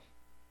Mexico.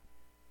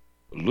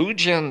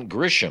 Lujan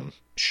Grisham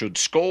should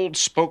scold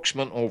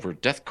spokesman over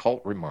death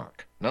cult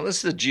remark. Now,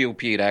 this is the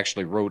GOP. It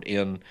actually wrote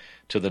in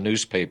to the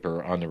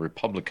newspaper on the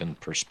Republican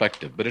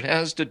perspective, but it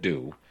has to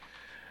do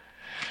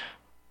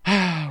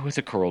with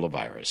the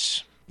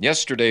coronavirus.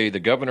 Yesterday, the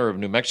governor of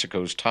New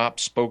Mexico's top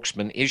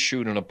spokesman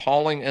issued an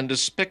appalling and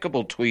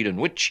despicable tweet in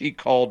which he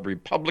called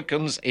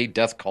Republicans a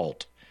death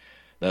cult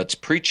that's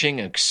preaching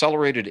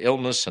accelerated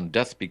illness and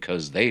death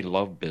because they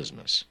love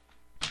business.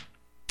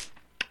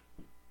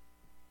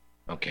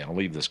 Okay, I'll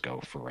leave this go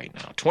for right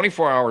now.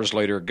 24 hours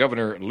later,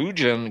 Governor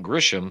Lujan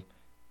Grisham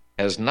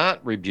has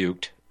not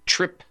rebuked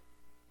Trip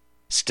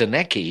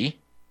Stenecki,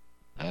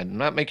 I'm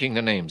not making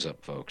the names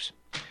up, folks,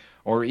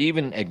 or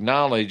even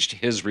acknowledged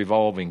his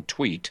revolting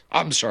tweet.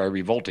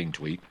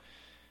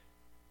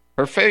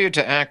 Her failure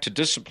to act to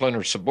discipline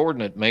her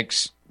subordinate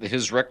makes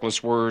his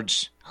reckless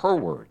words her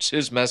words,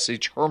 his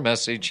message, her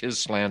message, his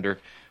slander,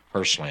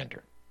 her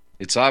slander.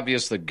 It's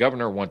obvious the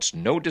governor wants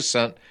no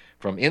dissent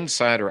from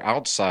inside or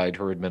outside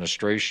her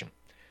administration.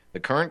 The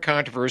current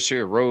controversy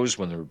arose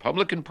when the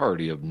Republican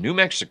Party of New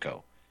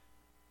Mexico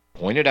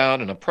pointed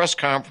out in a press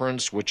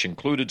conference which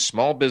included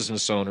small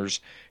business owners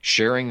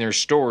sharing their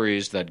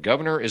stories that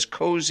governor is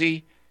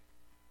cozy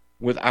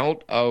with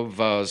out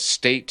of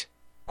state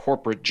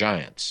corporate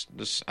giants.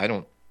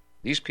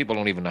 These people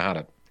don't even know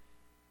how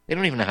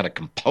to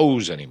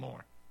compose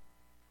anymore.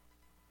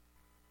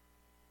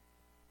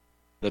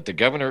 That the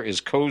governor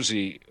is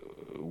cozy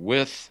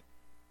with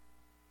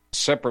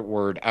separate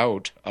word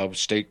out of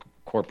state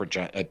corporate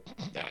giant.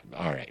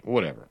 All right,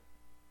 whatever.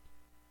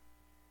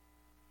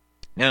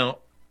 Now,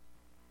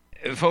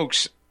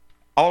 folks,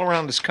 all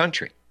around this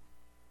country,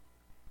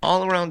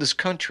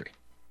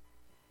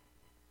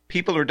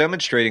 people are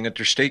demonstrating at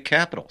their state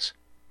capitals.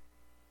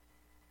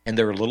 And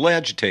they're a little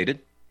agitated.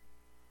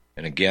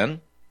 And again,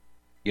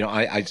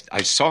 I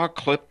saw a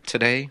clip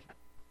today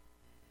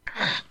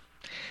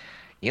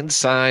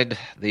inside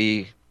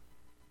the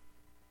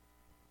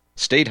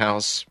State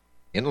House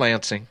in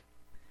Lansing.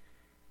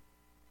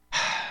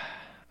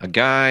 a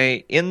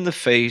guy in the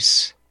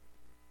face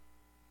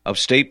of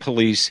state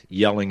police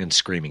yelling and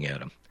screaming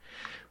at him.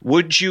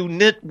 Would you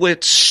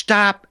nitwits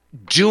stop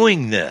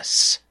doing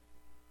this?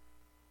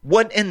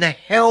 What in the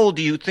hell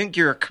do you think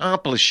you're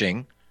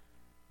accomplishing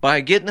by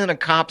getting in a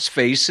cop's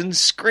face and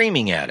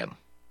screaming at him?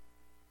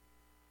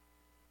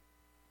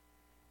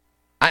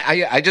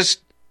 I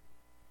just,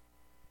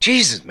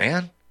 Jesus,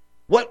 man,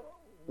 what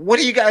are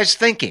you guys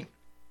thinking?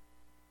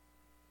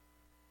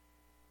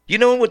 You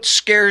know what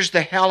scares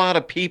the hell out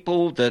of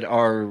people that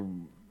are,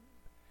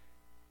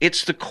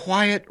 it's the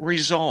quiet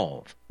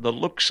resolve, the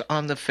looks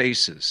on the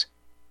faces,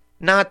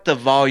 not the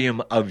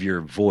volume of your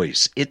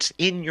voice. It's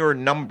in your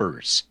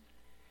numbers.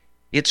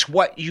 It's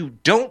what you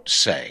don't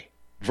say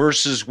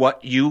versus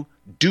what you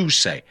do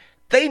say.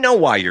 They know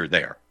why you're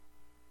there.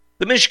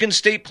 The Michigan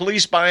State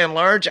Police, by and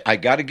large, I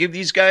got to give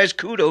these guys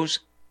kudos.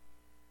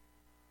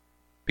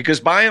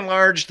 Because by and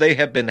large, they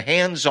have been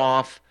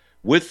hands-off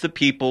with the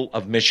people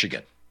of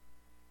Michigan.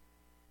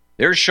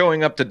 They're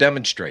showing up to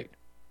demonstrate.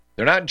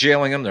 They're not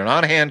jailing them. They're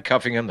not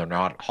handcuffing them. They're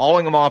not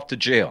hauling them off to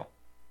jail.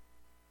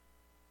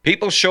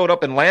 People showed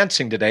up in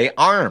Lansing today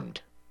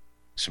armed.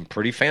 Some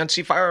pretty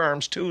fancy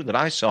firearms, too, that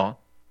I saw.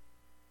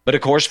 But,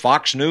 of course,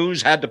 Fox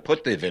News had to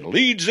put the if it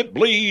leads, it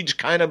bleeds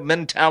kind of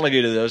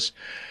mentality to this.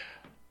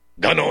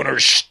 Gun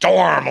owners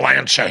storm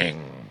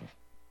Lansing.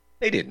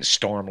 They didn't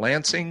storm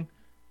Lansing.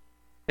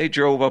 They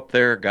drove up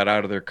there, got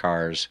out of their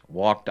cars,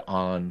 walked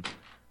on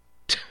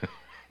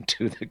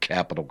to the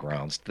Capitol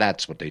grounds.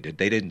 That's what they did.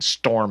 They didn't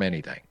storm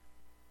anything.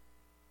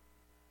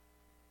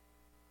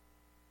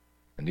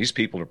 And these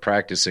people are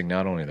practicing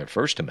not only their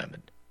First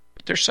Amendment,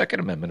 but their Second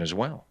Amendment as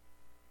well.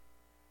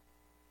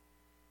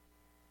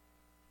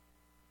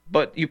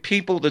 But you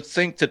people that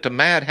think that the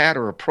Mad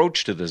Hatter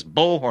approach to this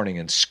bullhorning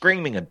and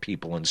screaming at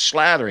people and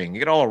slathering, you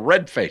get all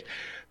red-faced.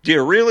 Do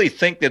you really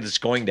think that it's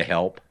going to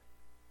help?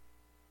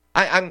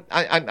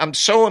 I'm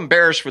so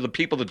embarrassed for the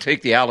people that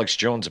take the Alex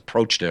Jones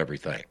approach to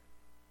everything.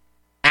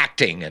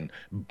 Acting and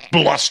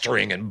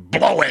blustering and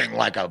blowing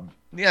like a,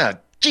 yeah,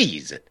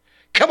 geez.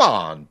 Come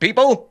on,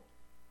 people.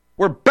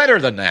 We're better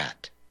than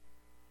that.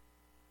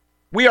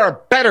 We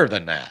are better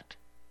than that.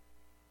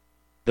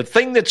 The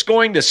thing that's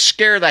going to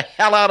scare the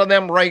hell out of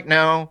them right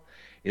now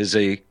is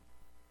a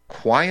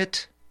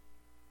quiet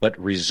but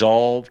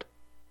resolved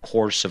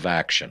course of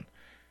action.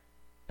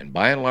 And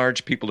by and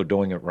large, people are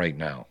doing it right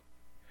now.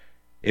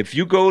 If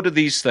you go to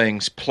these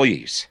things,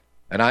 please,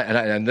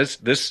 and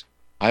this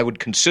I would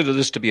consider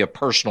this to be a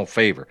personal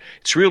favor.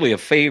 It's really a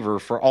favor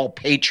for all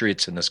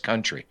patriots in this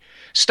country.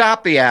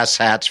 Stop the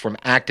asshats from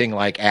acting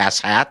like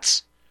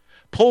asshats.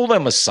 Pull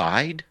them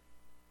aside.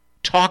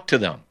 Talk to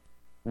them.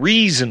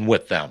 Reason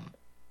with them.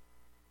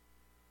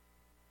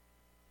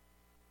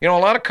 You know, a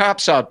lot of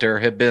cops out there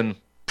have been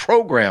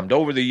programmed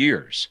over the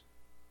years.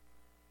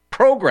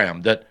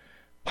 Programmed that,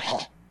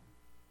 well,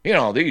 you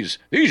know, these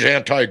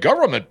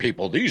anti-government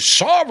people, these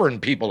sovereign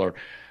people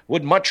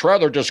would much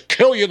rather just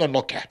kill you than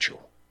look at you.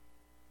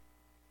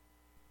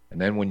 And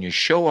then when you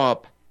show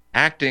up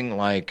acting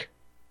like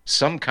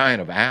some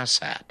kind of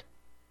asshat,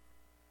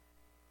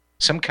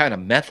 some kind of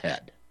meth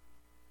head,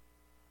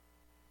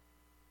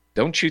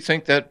 don't you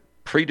think that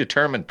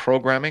predetermined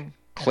programming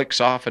clicks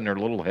off in their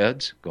little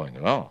heads going,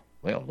 oh,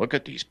 well, look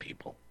at these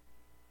people.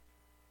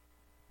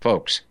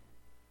 Folks,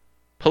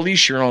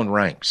 police your own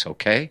ranks,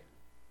 okay?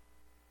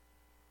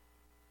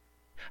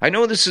 I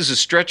know this is a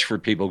stretch for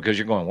people because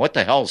you're going, what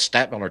the hell is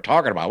Stadtmiller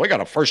talking about? We got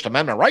a First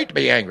Amendment right to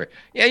be angry.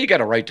 Yeah, you got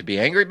a right to be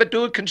angry, but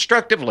do it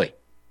constructively.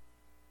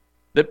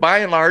 That by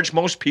and large,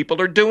 most people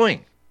are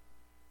doing.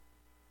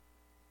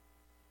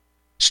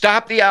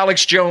 Stop the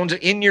Alex Jones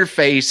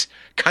in-your-face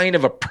kind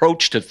of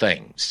approach to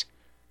things.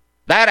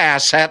 That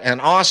asshat in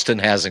Austin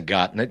hasn't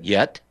gotten it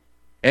yet,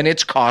 and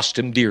it's cost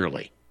him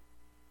dearly.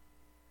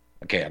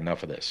 Okay,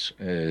 enough of this.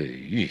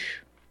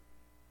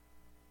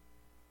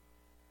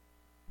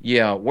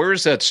 Yeah,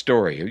 where's that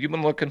story? Have you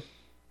been looking?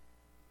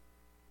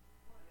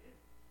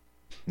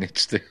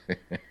 It's the.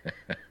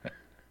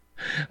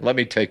 Let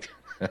me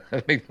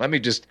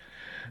just.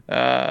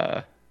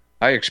 I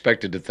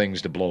expected the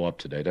things to blow up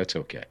today. That's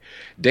okay.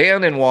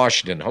 Dan in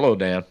Washington. Hello,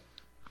 Dan.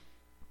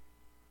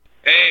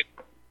 Hey,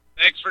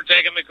 thanks for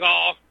taking the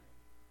call.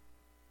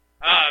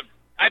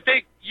 I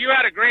think you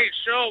had a great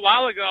show a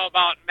while ago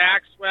about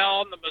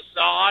Maxwell and the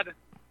Mossad.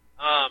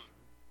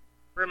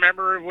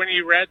 Remember when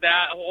you read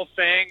that whole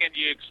thing and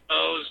you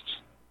exposed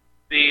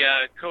the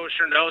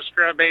kosher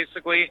Nostra,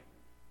 basically?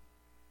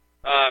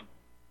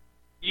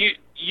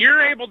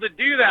 You're able to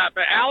do that,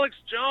 but Alex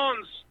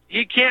Jones,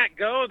 he can't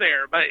go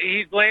there, but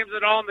he blames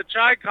it all on the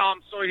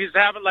Chi-Com, so he's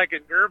having like a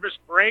nervous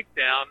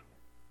breakdown,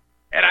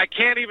 and I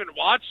can't even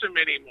watch him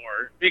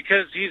anymore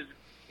because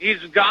he's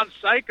gone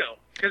psycho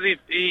because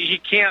he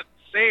can't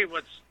say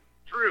what's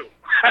true.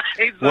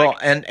 Well,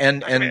 like,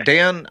 and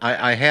Dan,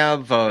 I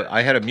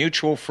had a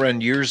mutual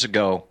friend years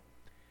ago,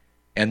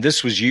 and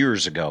this was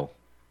years ago.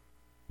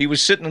 He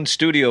was sitting in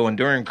studio, and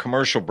during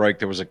commercial break,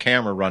 there was a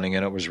camera running,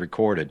 and it was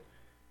recorded.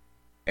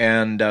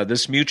 And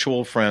this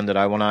mutual friend that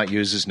I will not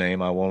use his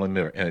name, I won't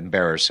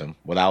embarrass him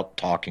without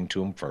talking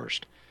to him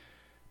first.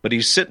 but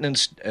he's sitting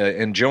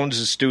in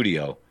Jones's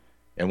studio,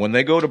 and when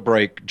they go to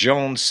break,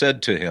 Jones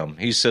said to him,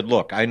 he said,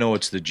 "Look, I know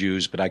it's the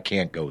Jews, but I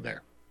can't go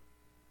there."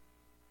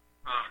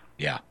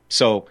 Yeah.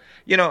 So,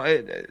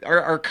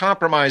 our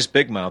compromised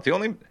big mouth,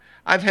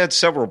 I've had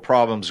several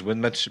problems with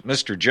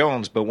Mr.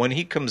 Jones, but when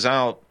he comes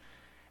out,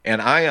 and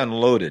I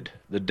unloaded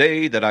the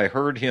day that I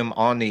heard him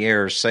on the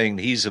air saying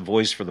he's a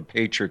voice for the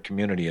patriot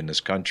community in this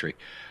country,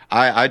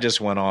 I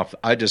just went off.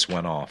 Oh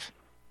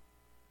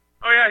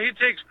yeah, he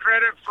takes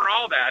credit for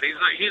all that.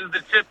 He's the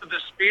tip of the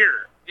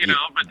spear,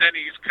 but then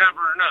he's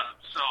covering up,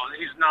 so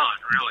he's not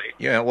really.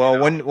 Yeah, well,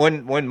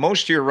 when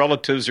most of your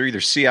relatives are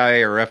either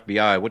CIA or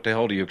FBI, what the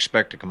hell do you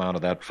expect to come out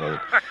of that fold?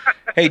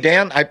 Hey,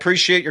 Dan, I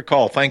appreciate your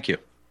call. Thank you.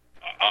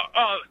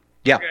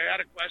 Yeah. Okay, I had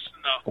a question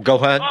though. Well, go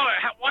ahead.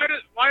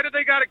 Why do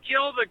they got to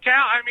kill the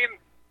cow? I mean,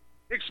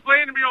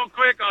 explain to me real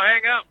quick. I'll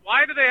hang up.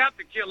 Why do they have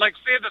to kill? Like,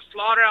 say the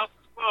slaughterhouse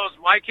is closed.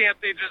 Why can't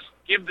they just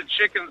give the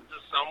chickens to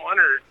someone?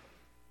 Or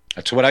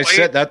that's what I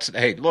said.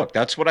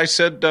 That's what I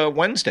said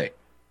Wednesday.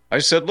 I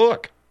said,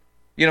 look,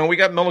 we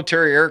got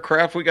military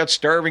aircraft. We got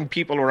starving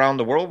people around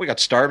the world. We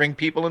got starving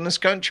people in this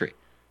country.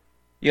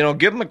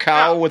 Give them a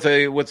cow with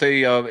a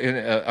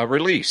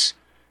release.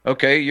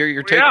 Okay,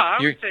 you're taking. Yeah,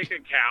 I would take a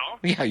cow.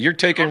 Yeah, you're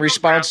taking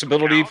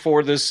responsibility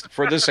for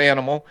this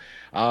animal.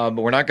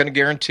 We're not going to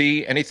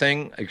guarantee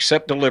anything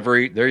except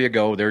delivery. There you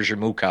go. There's your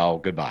moo cow.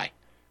 Goodbye.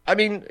 I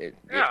mean,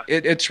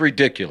 it's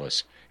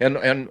ridiculous,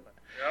 and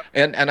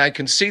I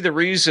can see the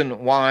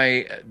reason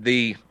why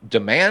the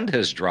demand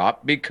has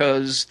dropped,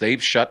 because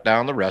they've shut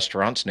down the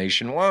restaurants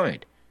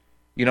nationwide.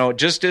 It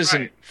just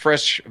isn't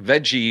fresh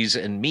veggies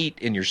and meat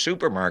in your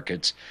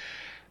supermarkets.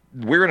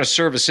 We're in a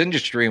service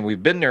industry, and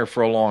we've been there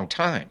for a long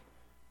time.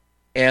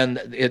 And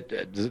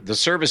the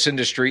service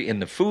industry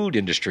and the food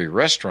industry,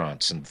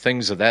 restaurants and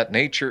things of that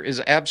nature,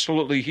 is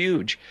absolutely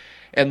huge.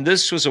 And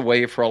this was a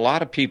way for a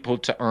lot of people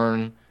to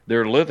earn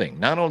their living,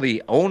 not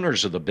only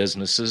owners of the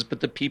businesses, but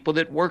the people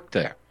that work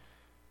there.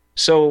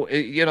 So,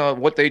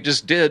 what they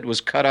just did was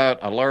cut out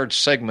a large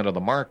segment of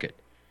the market.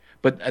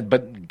 But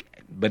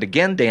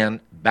again,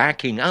 Dan,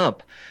 backing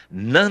up,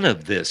 none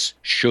of this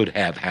should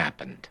have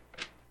happened.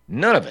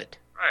 None of it.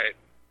 Right.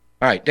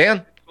 All right,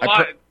 Dan,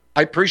 I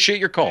appreciate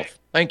your call.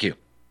 Thank you.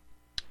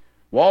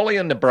 Wally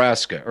in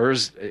Nebraska, or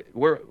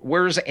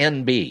where's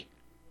NB?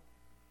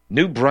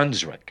 New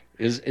Brunswick.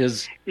 Is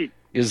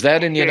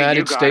that in the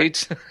United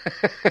States? Well,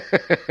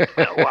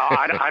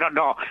 I don't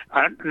know.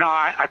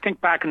 I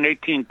think back in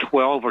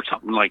 1812 or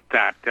something like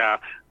that,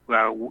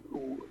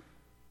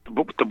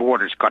 the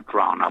borders got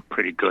drawn up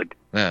pretty good.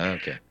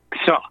 Okay.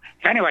 So,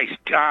 anyways,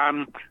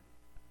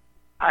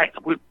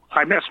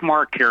 I miss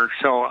Mark here,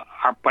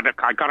 but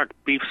I got a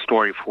beef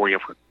story for you,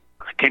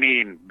 a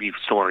Canadian beef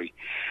story.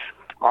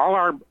 All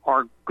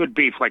our good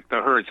beef, like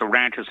the herds, the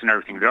ranches and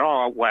everything, they're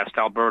all out west,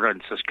 Alberta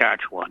and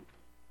Saskatchewan.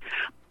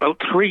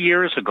 About 3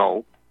 years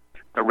ago,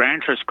 the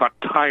ranchers got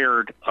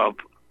tired of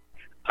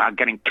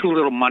getting too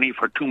little money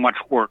for too much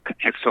work,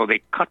 and so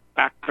they cut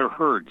back their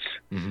herds.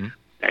 Mm-hmm.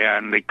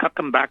 And they cut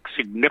them back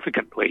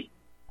significantly.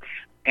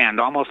 And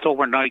almost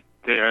overnight,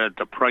 their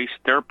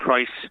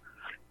price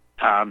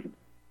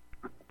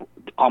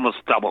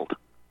almost doubled.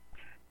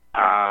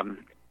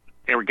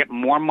 They were getting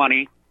more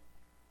money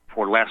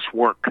for less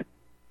work.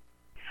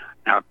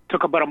 Now, it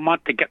took about a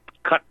month to get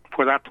cut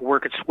for that to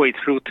work its way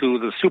through to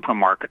the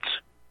supermarkets.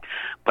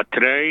 But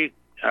today,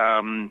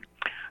 a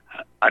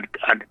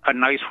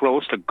nice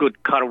roast, a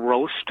good cut of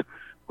roast,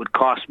 would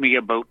cost me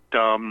about,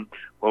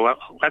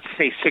 let's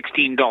say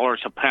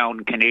 $16 a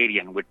pound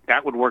Canadian.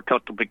 That would work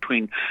out to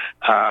between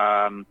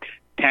 $10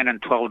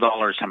 and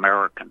 $12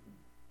 American.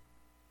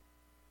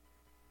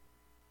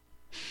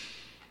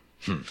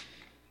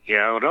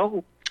 Yeah,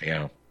 no.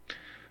 Yeah.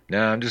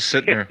 No, I'm just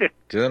sitting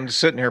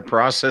here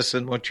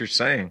processing what you're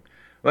saying.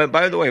 Well,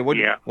 by the way, what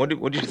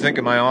did you think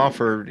of my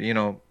offer?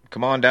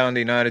 Come on down to the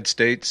United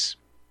States.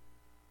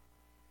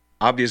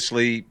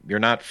 Obviously, you're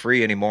not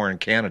free anymore in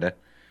Canada,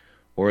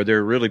 or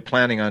they're really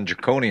planning on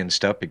draconian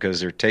stuff because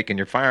they're taking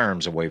your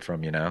firearms away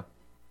from you now.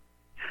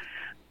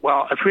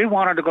 Well, if we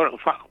wanted to go to,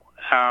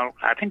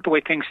 I think the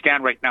way things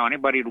stand right now,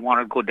 anybody who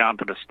wanted to go down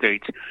to the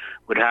States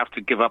would have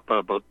to give up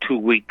about 2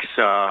 weeks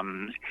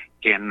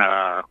in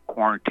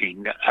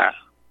quarantine.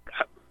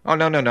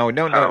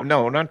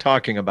 No. We're not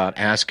talking about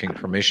asking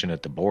permission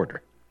at the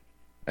border.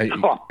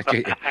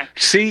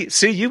 See,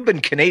 you've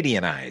been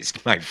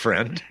Canadianized, my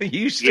friend.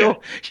 You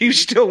still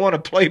want to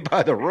play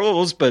by the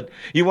rules, but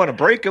you want to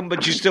break them,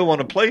 but you still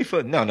want to play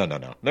for. No.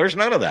 There's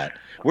none of that.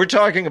 We're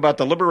talking about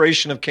the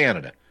liberation of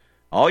Canada.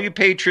 All you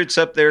patriots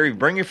up there, you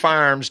bring your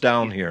firearms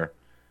down here,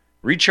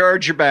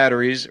 recharge your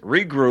batteries,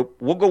 regroup.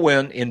 We'll go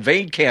in,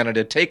 invade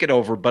Canada, take it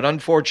over. But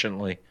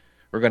unfortunately,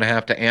 we're going to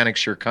have to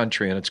annex your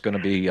country, and it's going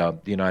to be the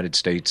United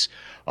States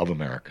of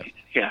America.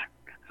 Yeah.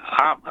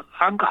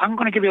 I'm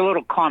going to give you a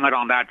little comment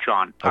on that,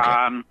 John.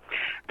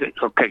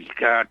 Okay.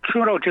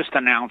 Trudeau just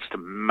announced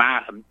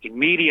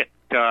immediate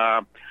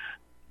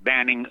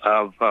banning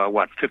of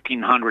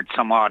 1,500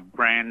 some odd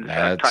brands.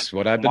 That's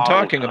what I've been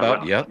talking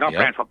about.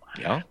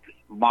 Yeah.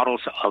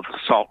 models of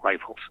assault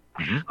rifles.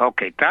 Mm-hmm.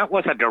 Okay, that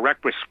was a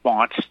direct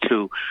response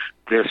to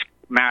this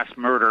mass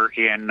murder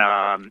in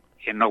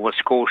Nova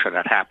Scotia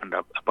that happened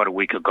about a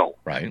week ago.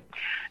 Right.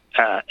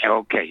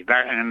 Okay,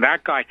 that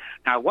guy.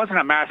 Now, it wasn't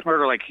a mass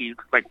murder like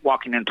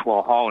walking into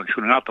a hall and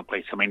shooting up the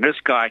place. I mean, this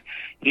guy,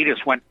 he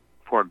just went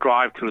for a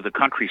drive through the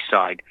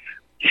countryside,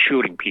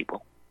 shooting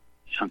people.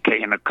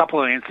 Okay, in a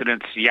couple of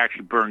incidents, he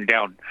actually burned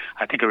down,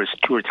 I think it was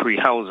 2 or 3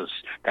 houses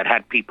that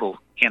had people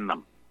in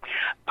them.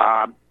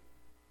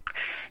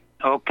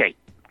 Okay,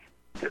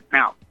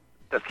 now,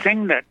 the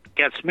thing that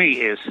gets me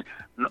is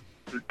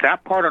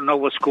that part of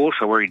Nova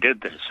Scotia where he did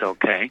this,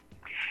 okay,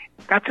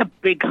 that's a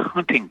big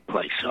hunting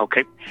place,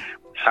 okay?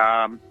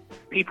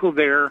 People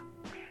there,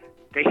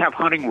 they have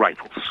hunting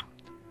rifles.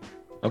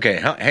 Okay,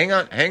 hang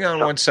on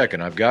 1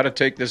 second. I've got to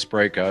take this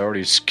break. I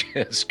already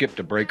skipped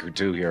a break or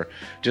two here.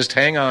 Just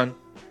hang on.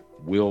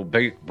 We'll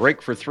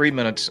break for 3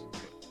 minutes.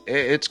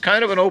 It's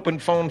kind of an open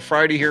phone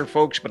Friday here,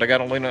 folks, but I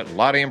got a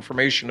lot of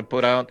information to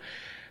put out.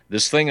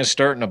 This thing is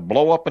starting to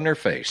blow up in their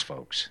face,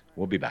 folks.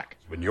 We'll be back.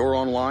 When you're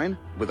online,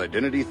 with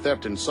identity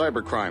theft and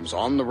cybercrimes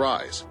on the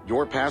rise,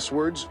 your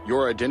passwords,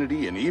 your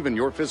identity, and even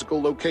your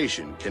physical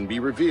location can be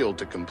revealed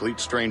to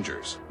complete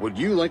strangers. Would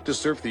you like to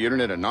surf the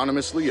internet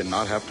anonymously and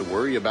not have to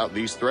worry about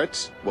these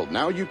threats? Well,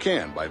 now you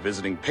can by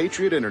visiting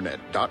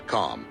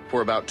patriotinternet.com.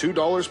 For about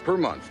 $2 per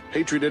month,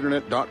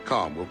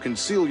 patriotinternet.com will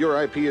conceal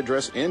your IP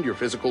address and your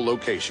physical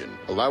location,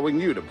 allowing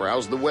you to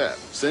browse the web,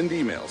 send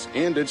emails,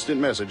 and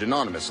instant message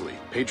anonymously.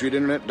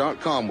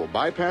 patriotinternet.com will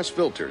bypass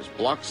filters,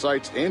 block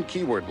sites, and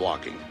keyword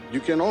blocking. You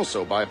can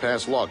also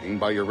bypass logging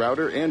by your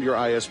router and your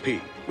ISP.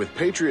 With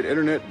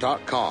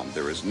patriotinternet.com,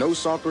 there is no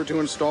software to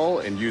install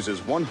and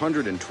uses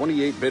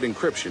 128-bit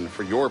encryption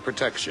for your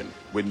protection.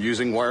 When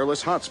using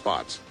wireless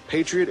hotspots,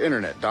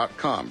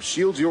 patriotinternet.com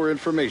shields your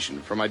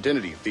information from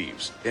identity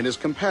thieves and is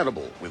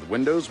compatible with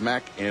Windows,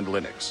 Mac, and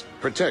Linux.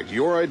 Protect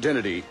your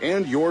identity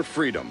and your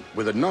freedom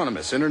with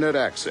anonymous internet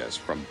access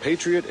from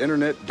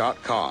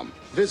patriotinternet.com.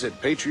 Visit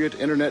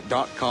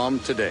patriotinternet.com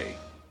today.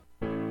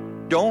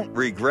 Don't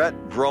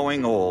regret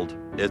growing old.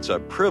 It's a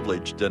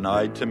privilege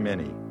denied to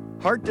many.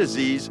 Heart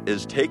disease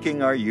is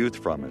taking our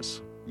youth from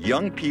us.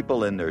 Young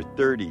people in their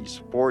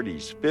 30s,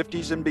 40s,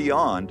 50s, and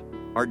beyond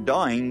are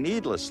dying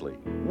needlessly.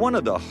 One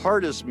of the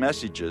hardest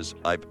messages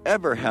I've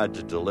ever had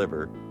to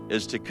deliver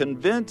is to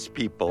convince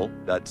people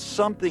that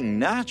something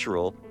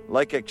natural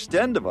like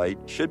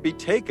Extendivite should be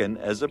taken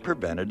as a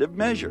preventative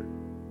measure.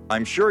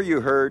 I'm sure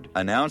you heard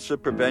an ounce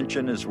of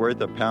prevention is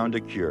worth a pound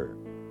of cure.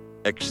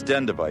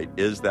 Extendivite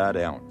is that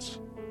ounce.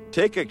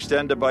 Take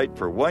Extendivite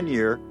for 1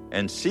 year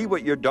and see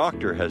what your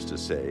doctor has to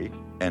say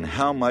and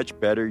how much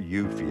better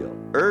you feel.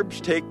 Herbs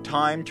take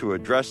time to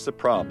address the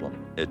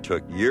problem. It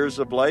took years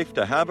of life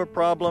to have a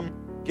problem.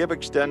 Give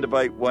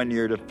Extendivite 1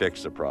 year to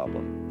fix the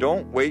problem.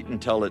 Don't wait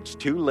until it's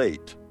too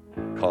late.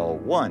 Call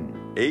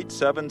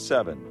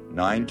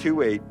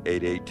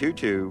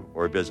 1-877-928-8822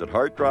 or visit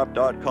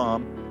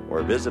heartdrop.com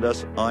or visit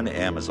us on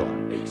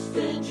Amazon.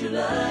 Extend your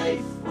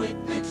life with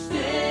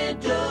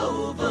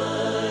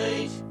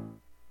Extendovite.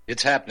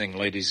 It's happening,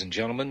 ladies and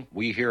gentlemen.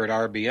 We here at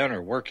RBN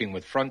are working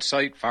with Front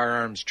Sight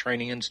Firearms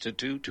Training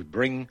Institute to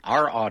bring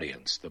our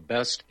audience the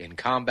best in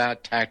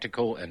combat,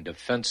 tactical, and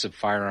defensive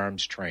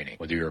firearms training.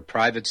 Whether you're a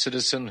private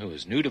citizen who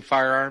is new to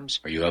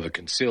firearms, or you have a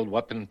concealed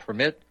weapon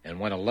permit and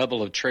want a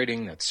level of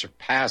training that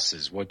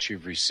surpasses what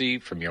you've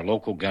received from your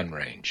local gun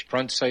range,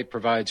 Front Sight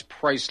provides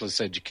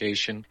priceless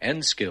education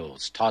and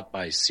skills taught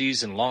by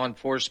seasoned law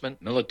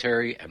enforcement,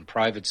 military, and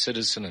private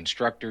citizen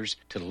instructors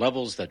to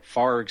levels that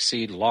far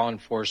exceed law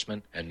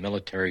enforcement and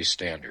military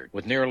standard.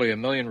 With nearly 1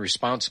 million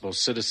responsible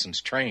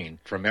citizens trained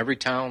from every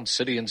town,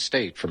 city, and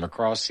state from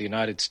across the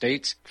United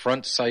States,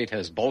 Front Sight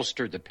has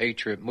bolstered the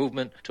Patriot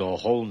movement to a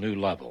whole new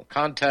level.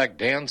 Contact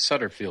Dan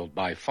Sutterfield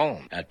by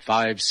phone at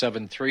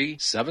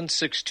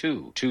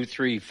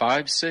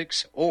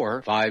 573-762-2356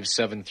 or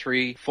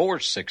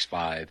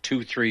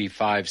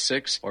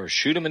 573-465-2356 or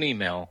shoot him an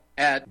email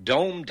at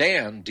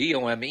domedan,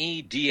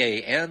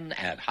 DOMEDAN,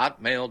 at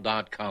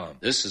hotmail.com.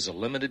 This is a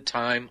limited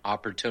time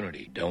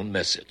opportunity. Don't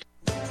miss it.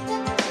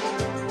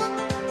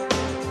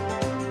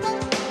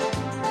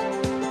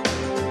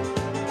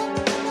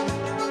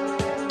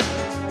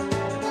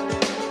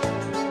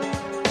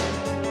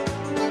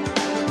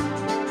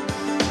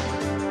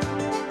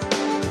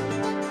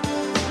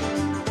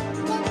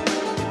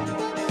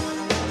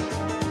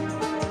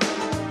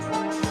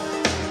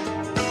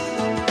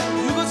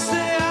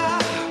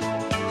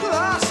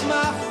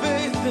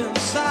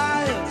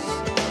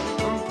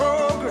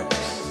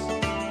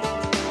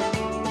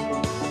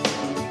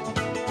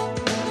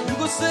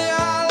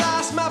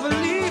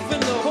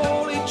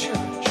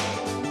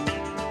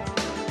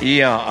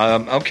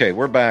 Yeah, okay,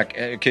 we're back.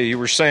 Okay, you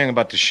were saying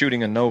about the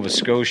shooting in Nova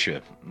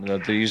Scotia.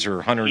 These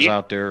are hunters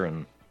out there,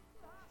 and...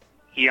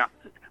 Yeah,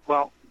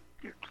 well,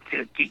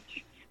 this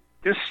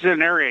is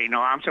an area,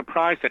 I'm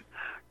surprised that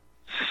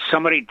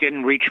somebody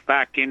didn't reach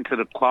back into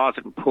the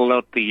closet and pull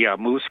out the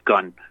moose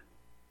gun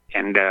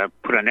and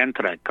put an end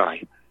to that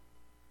guy.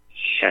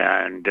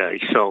 And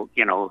so,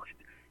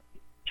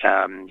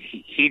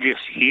 he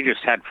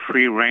just had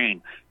free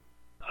reign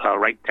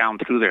right down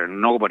through there.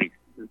 Nobody,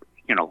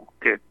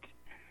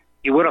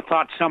 you would have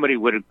thought somebody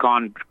would have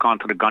gone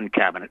to the gun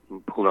cabinet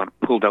and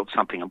pulled out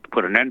something and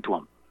put an end to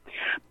him.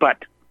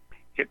 But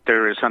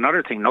there is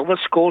another thing. Nova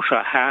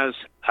Scotia has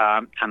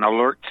an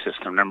alert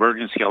system, an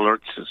emergency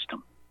alert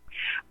system.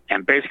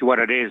 And basically what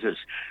it is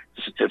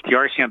if the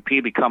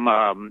RCMP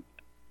become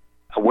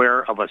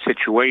aware of a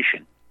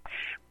situation,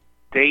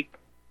 they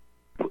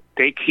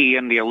key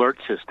in the alert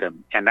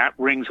system, and that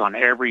rings on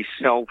every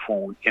cell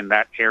phone in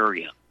that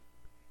area.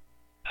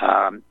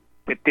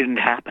 It didn't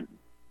happen.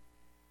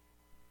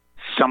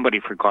 Somebody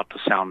forgot to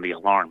sound the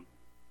alarm.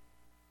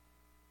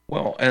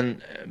 Well,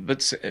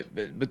 but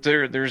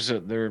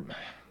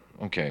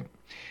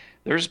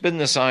there's been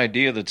this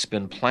idea that's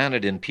been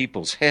planted in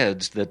people's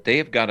heads that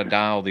they've got to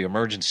dial the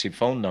emergency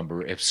phone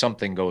number if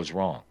something goes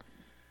wrong.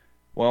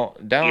 Well,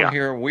 down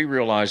here, we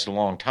realized a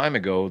long time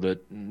ago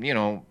that,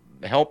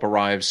 help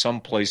arrives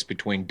someplace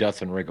between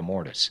death and rigor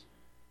mortis.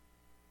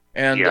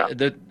 And,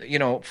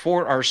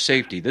 for our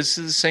safety, this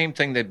is the same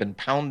thing they've been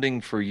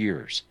pounding for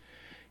years.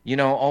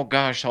 Oh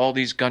gosh, all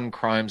these gun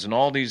crimes and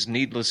all these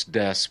needless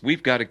deaths,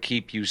 we've got to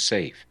keep you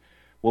safe.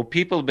 Well,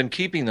 people have been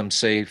keeping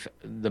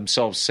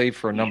themselves safe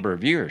for a number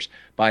of years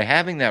by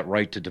having that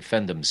right to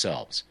defend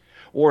themselves.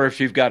 Or if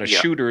you've got a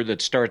shooter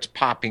that starts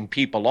popping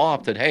people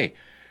off that, hey,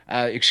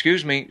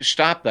 excuse me,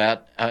 stop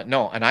that.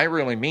 No, and I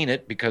really mean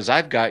it because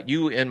I've got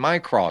you in my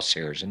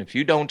crosshairs, and if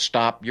you don't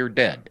stop, you're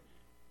dead.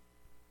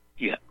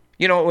 Yeah.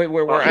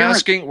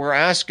 We're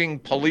asking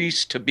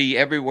police to be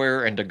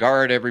everywhere and to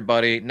guard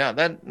everybody.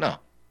 No.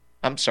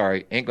 I'm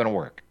sorry, ain't going to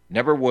work.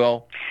 Never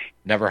will,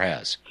 never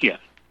has. Yeah.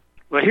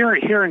 Well,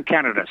 here in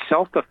Canada,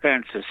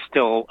 self-defense is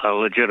still a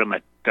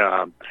legitimate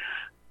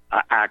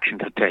action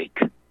to take.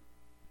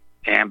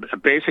 And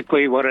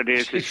basically what it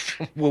is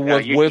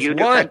with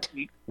what?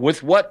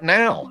 With what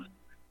now?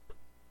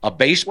 A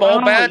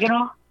baseball bat?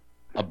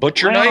 A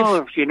butcher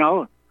knife?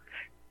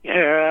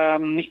 A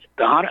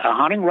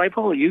hunting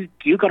rifle, you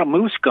got a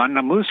moose gun.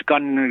 A moose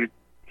gun,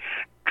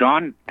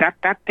 John,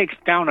 that takes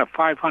down a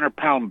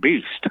 500-pound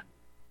beast.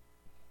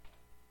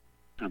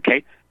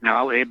 Okay?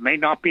 Now, it may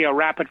not be a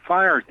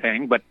rapid-fire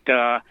thing, but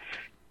it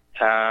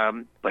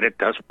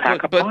does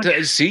pack a punch.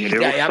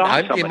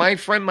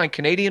 My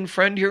Canadian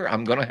friend here,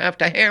 I'm going to have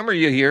to hammer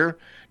you here.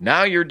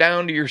 Now you're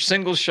down to your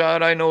single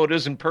shot. I know it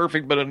isn't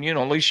perfect, but, at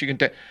least you can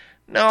take...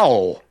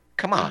 No.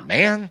 Come on,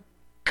 man.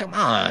 Come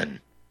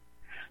on.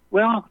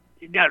 Well,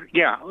 yeah.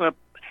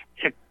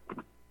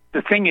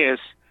 The thing is,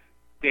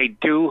 they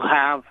do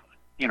have,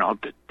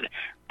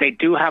 they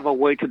do have a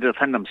way to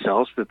defend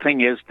themselves. The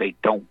thing is, they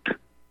don't.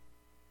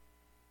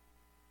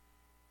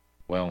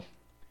 Well,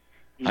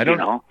 I don't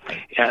know.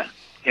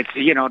 It's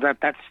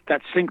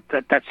that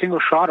single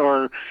shot,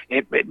 or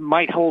it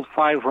might hold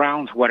 5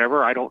 rounds,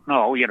 whatever. I don't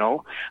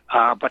know.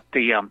 But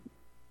the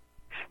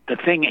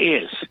thing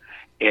is,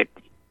 it's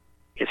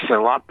a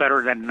lot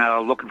better than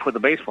looking for the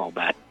baseball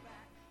bat.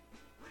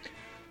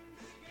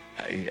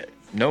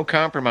 No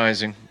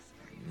compromising.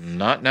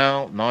 Not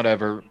now, not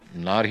ever,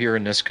 not here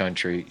in this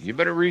country. You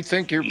better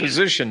rethink your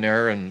position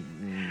there, and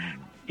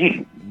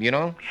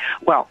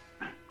Well,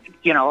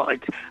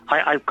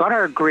 I've got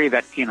to agree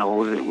that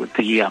with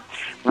the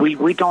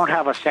we don't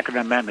have a Second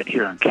Amendment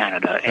here in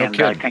Canada, and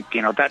I think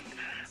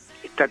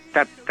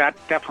that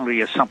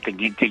definitely is something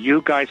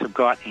you guys have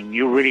got, and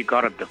you really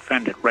got to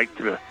defend it right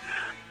through.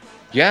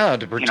 Yeah,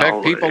 to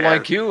protect people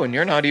like you, and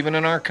you're not even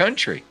in our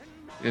country.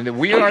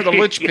 We are the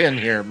linchpin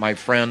here, my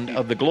friend,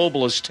 of the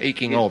globalists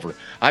taking over.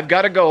 I've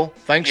got to go.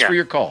 Thanks for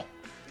your call.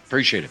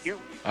 Appreciate it.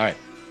 All right.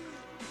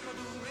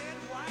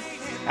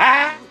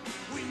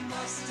 We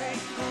must take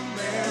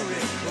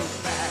America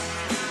back.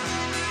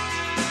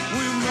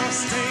 We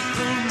must take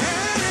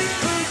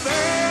America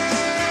back.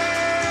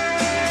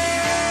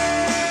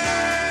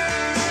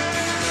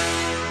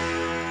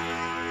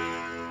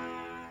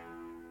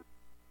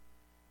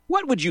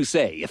 What would you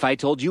say if I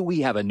told you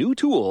we have a new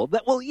tool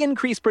that will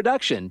increase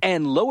production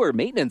and lower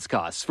maintenance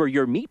costs for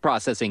your meat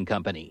processing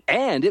company?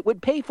 And it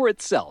would pay for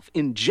itself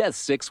in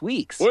just 6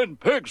 weeks. When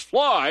pigs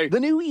fly!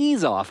 The new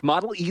Ease Off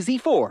Model Easy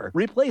 4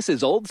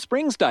 replaces old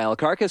spring-style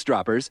carcass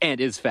droppers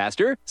and is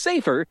faster,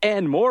 safer,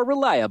 and more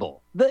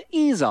reliable. The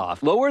Ease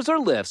Off lowers or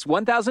lifts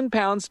 1,000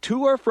 pounds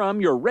to or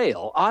from your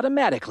rail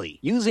automatically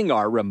using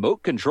our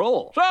remote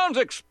control. Sounds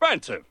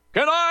expensive.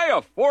 Can I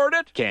afford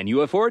it? Can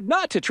you afford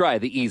not to try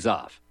the Ease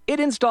Off? It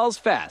installs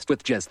fast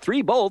with just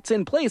 3 bolts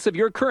in place of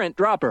your current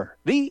dropper.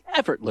 The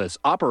effortless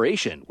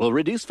operation will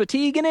reduce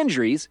fatigue and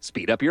injuries,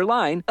 speed up your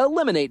line,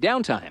 eliminate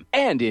downtime,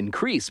 and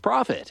increase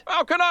profit.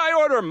 How can I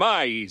order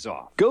my Ease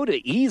Off? Go to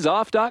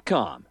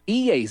easeoff.com,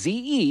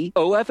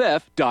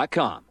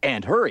 EAZEOFF.com,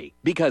 and hurry,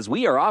 because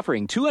we are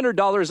offering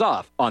 $200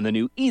 off on the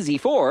new Easy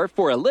 4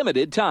 for a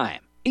limited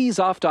time.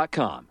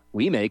 Easeoff.com.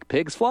 We make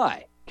pigs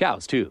fly.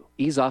 Cows, too.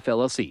 Ease Off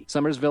LLC,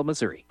 Summersville,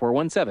 Missouri,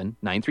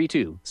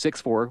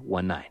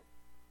 417-932-6419.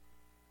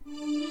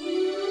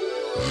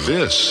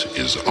 This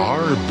is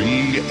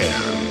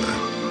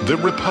RBN, the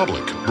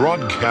Republic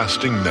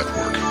Broadcasting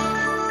Network.